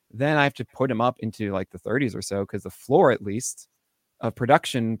 then I have to put him up into like the 30s or so, because the floor, at least, of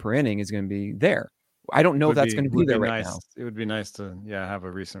production per inning is going to be there. I don't know if that's going to be there right now. It would be nice to have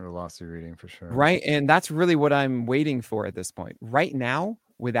a recent velocity reading for sure. Right. And that's really what I'm waiting for at this point. Right now,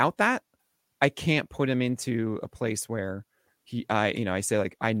 without that, I can't put him into a place where I say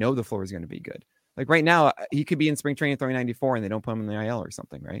like, I know the floor is going to be good. Like right now, he could be in spring training throwing 94 and they don't put him in the IL or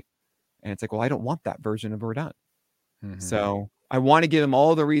something. Right. And it's like, well, I don't want that version of Rodon. Mm-hmm. So I want to give him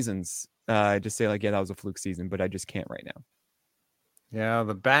all the reasons to say like, yeah, that was a fluke season, but I just can't right now. Yeah,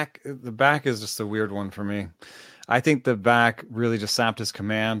 the back is just a weird one for me. I think the back really just sapped his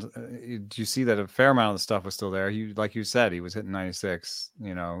command. You see that a fair amount of the stuff was still there. He, like you said, he was hitting 96.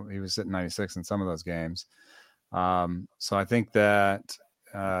 He was hitting 96 in some of those games. So I think that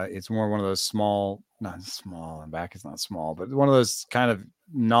it's more one of those not small, and back is not small, but one of those kind of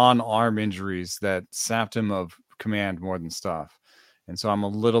non-arm injuries that sapped him of command more than stuff. And so I'm a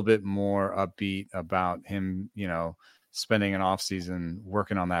little bit more upbeat about him, spending an off season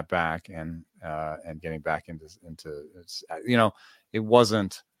working on that back and getting back into it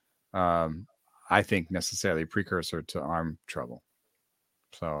wasn't I think necessarily a precursor to arm trouble.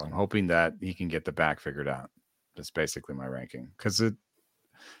 So I'm hoping that he can get the back figured out. That's basically my ranking, because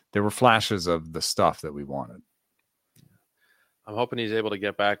there were flashes of the stuff that we wanted. I'm hoping he's able to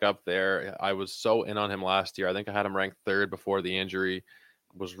get back up there. I was so in on him last year. I think I had him ranked 3rd before the injury.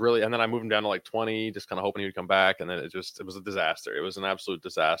 And then I moved him down to like 20, just kind of hoping he would come back. And then it was a disaster. It was an absolute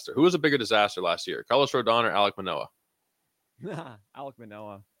disaster. Who was a bigger disaster last year? Carlos Rodon or Alek Manoah? Alek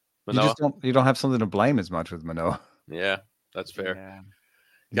Manoah. You don't have something to blame as much with Manoah. Yeah, that's fair. Yeah.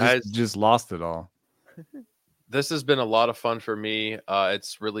 Guys, just lost it all. This has been a lot of fun for me.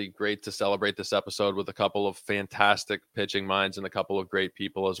 It's really great to celebrate this episode with a couple of fantastic pitching minds and a couple of great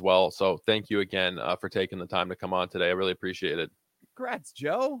people as well. So thank you again for taking the time to come on today. I really appreciate it. Congrats,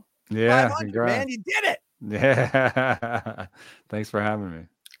 Joe. Yeah, man, you did it. Yeah. Thanks for having me.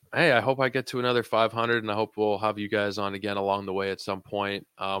 Hey, I hope I get to another 500, and I hope we'll have you guys on again along the way at some point.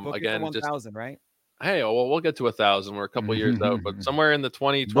 Again, 1,000, right? Hey, well, we'll get to 1,000. We're a couple years out, but somewhere in the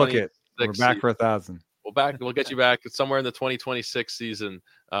 2020, book it. We're back for 1,000. We'll get you back somewhere in the 2026 season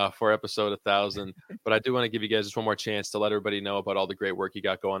for episode 1,000. But I do want to give you guys just one more chance to let everybody know about all the great work you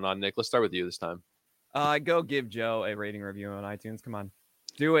got going on. Nick, let's start with you this time. Go give Joe a rating review on iTunes. Come on,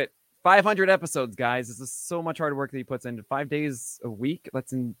 do it. 500 episodes, guys. This is so much hard work that he puts into 5 days a week.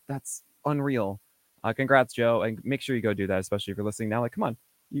 That's unreal. Congrats, Joe, and make sure you go do that, especially if you're listening now. Like, come on,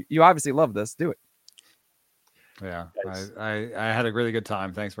 you obviously love this. Do it. Yeah, I had a really good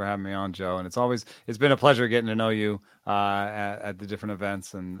time. Thanks for having me on, Joe. And it's been a pleasure getting to know you at the different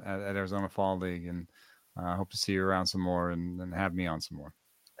events and at Arizona Fall League. And I hope to see you around some more and have me on some more.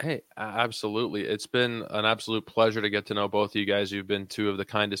 Hey, absolutely. It's been an absolute pleasure to get to know both of you guys. You've been two of the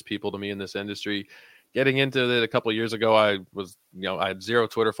kindest people to me in this industry. Getting into it a couple of years ago, I had 0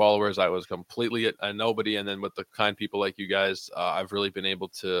 Twitter followers. I was completely a nobody. And then with the kind people like you guys, I've really been able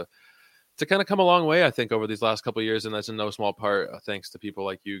to kind of come a long way, I think, over these last couple of years. And that's in no small part thanks to people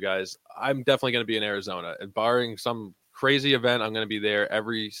like you guys. I'm definitely going to be in Arizona, and barring some crazy event, I'm going to be there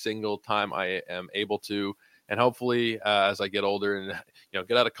every single time I am able to. And hopefully, as I get older and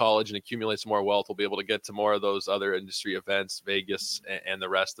get out of college and accumulate some more wealth, we'll be able to get to more of those other industry events, Vegas, and the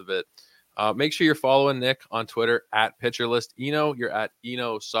rest of it. Make sure you're following Nick on Twitter at PitcherList. Eno, you're at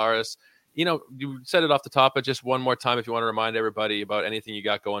Eno Sarris. You said it off the top, but just one more time, if you want to remind everybody about anything you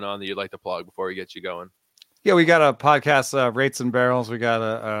got going on that you'd like to plug before we get you going. Yeah, we got a podcast, Rates and Barrels. We got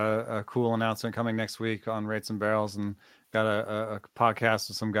a cool announcement coming next week on Rates and Barrels, and got a podcast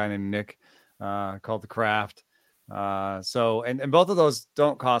with some guy named Nick called The Craft. And both of those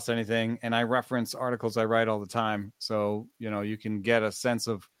don't cost anything. And I reference articles I write all the time. So, you can get a sense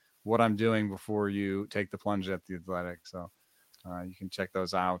of what I'm doing before you take the plunge at The Athletic. So you can check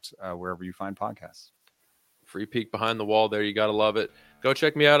those out wherever you find podcasts. Free peek behind the wall there. You got to love it. Go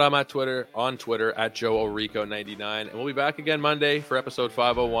check me out on Twitter at Joe Orico99. And we'll be back again Monday for episode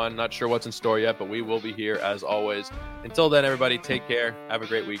 501. Not sure what's in store yet, but we will be here as always. Until then, everybody, take care. Have a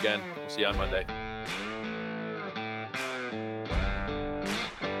great weekend. We'll see you on Monday.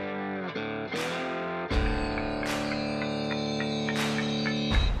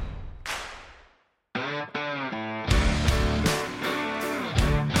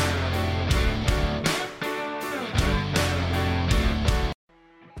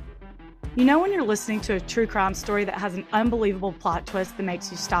 You know when you're listening to a true crime story that has an unbelievable plot twist that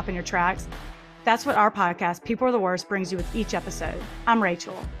makes you stop in your tracks? That's what our podcast, People Are the Worst, brings you with each episode. I'm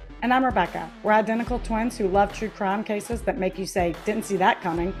Rachel. And I'm Rebecca. We're identical twins who love true crime cases that make you say, didn't see that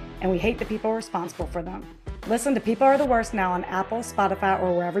coming, and we hate the people responsible for them. Listen to People Are the Worst now on Apple, Spotify,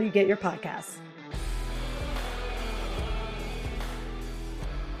 or wherever you get your podcasts.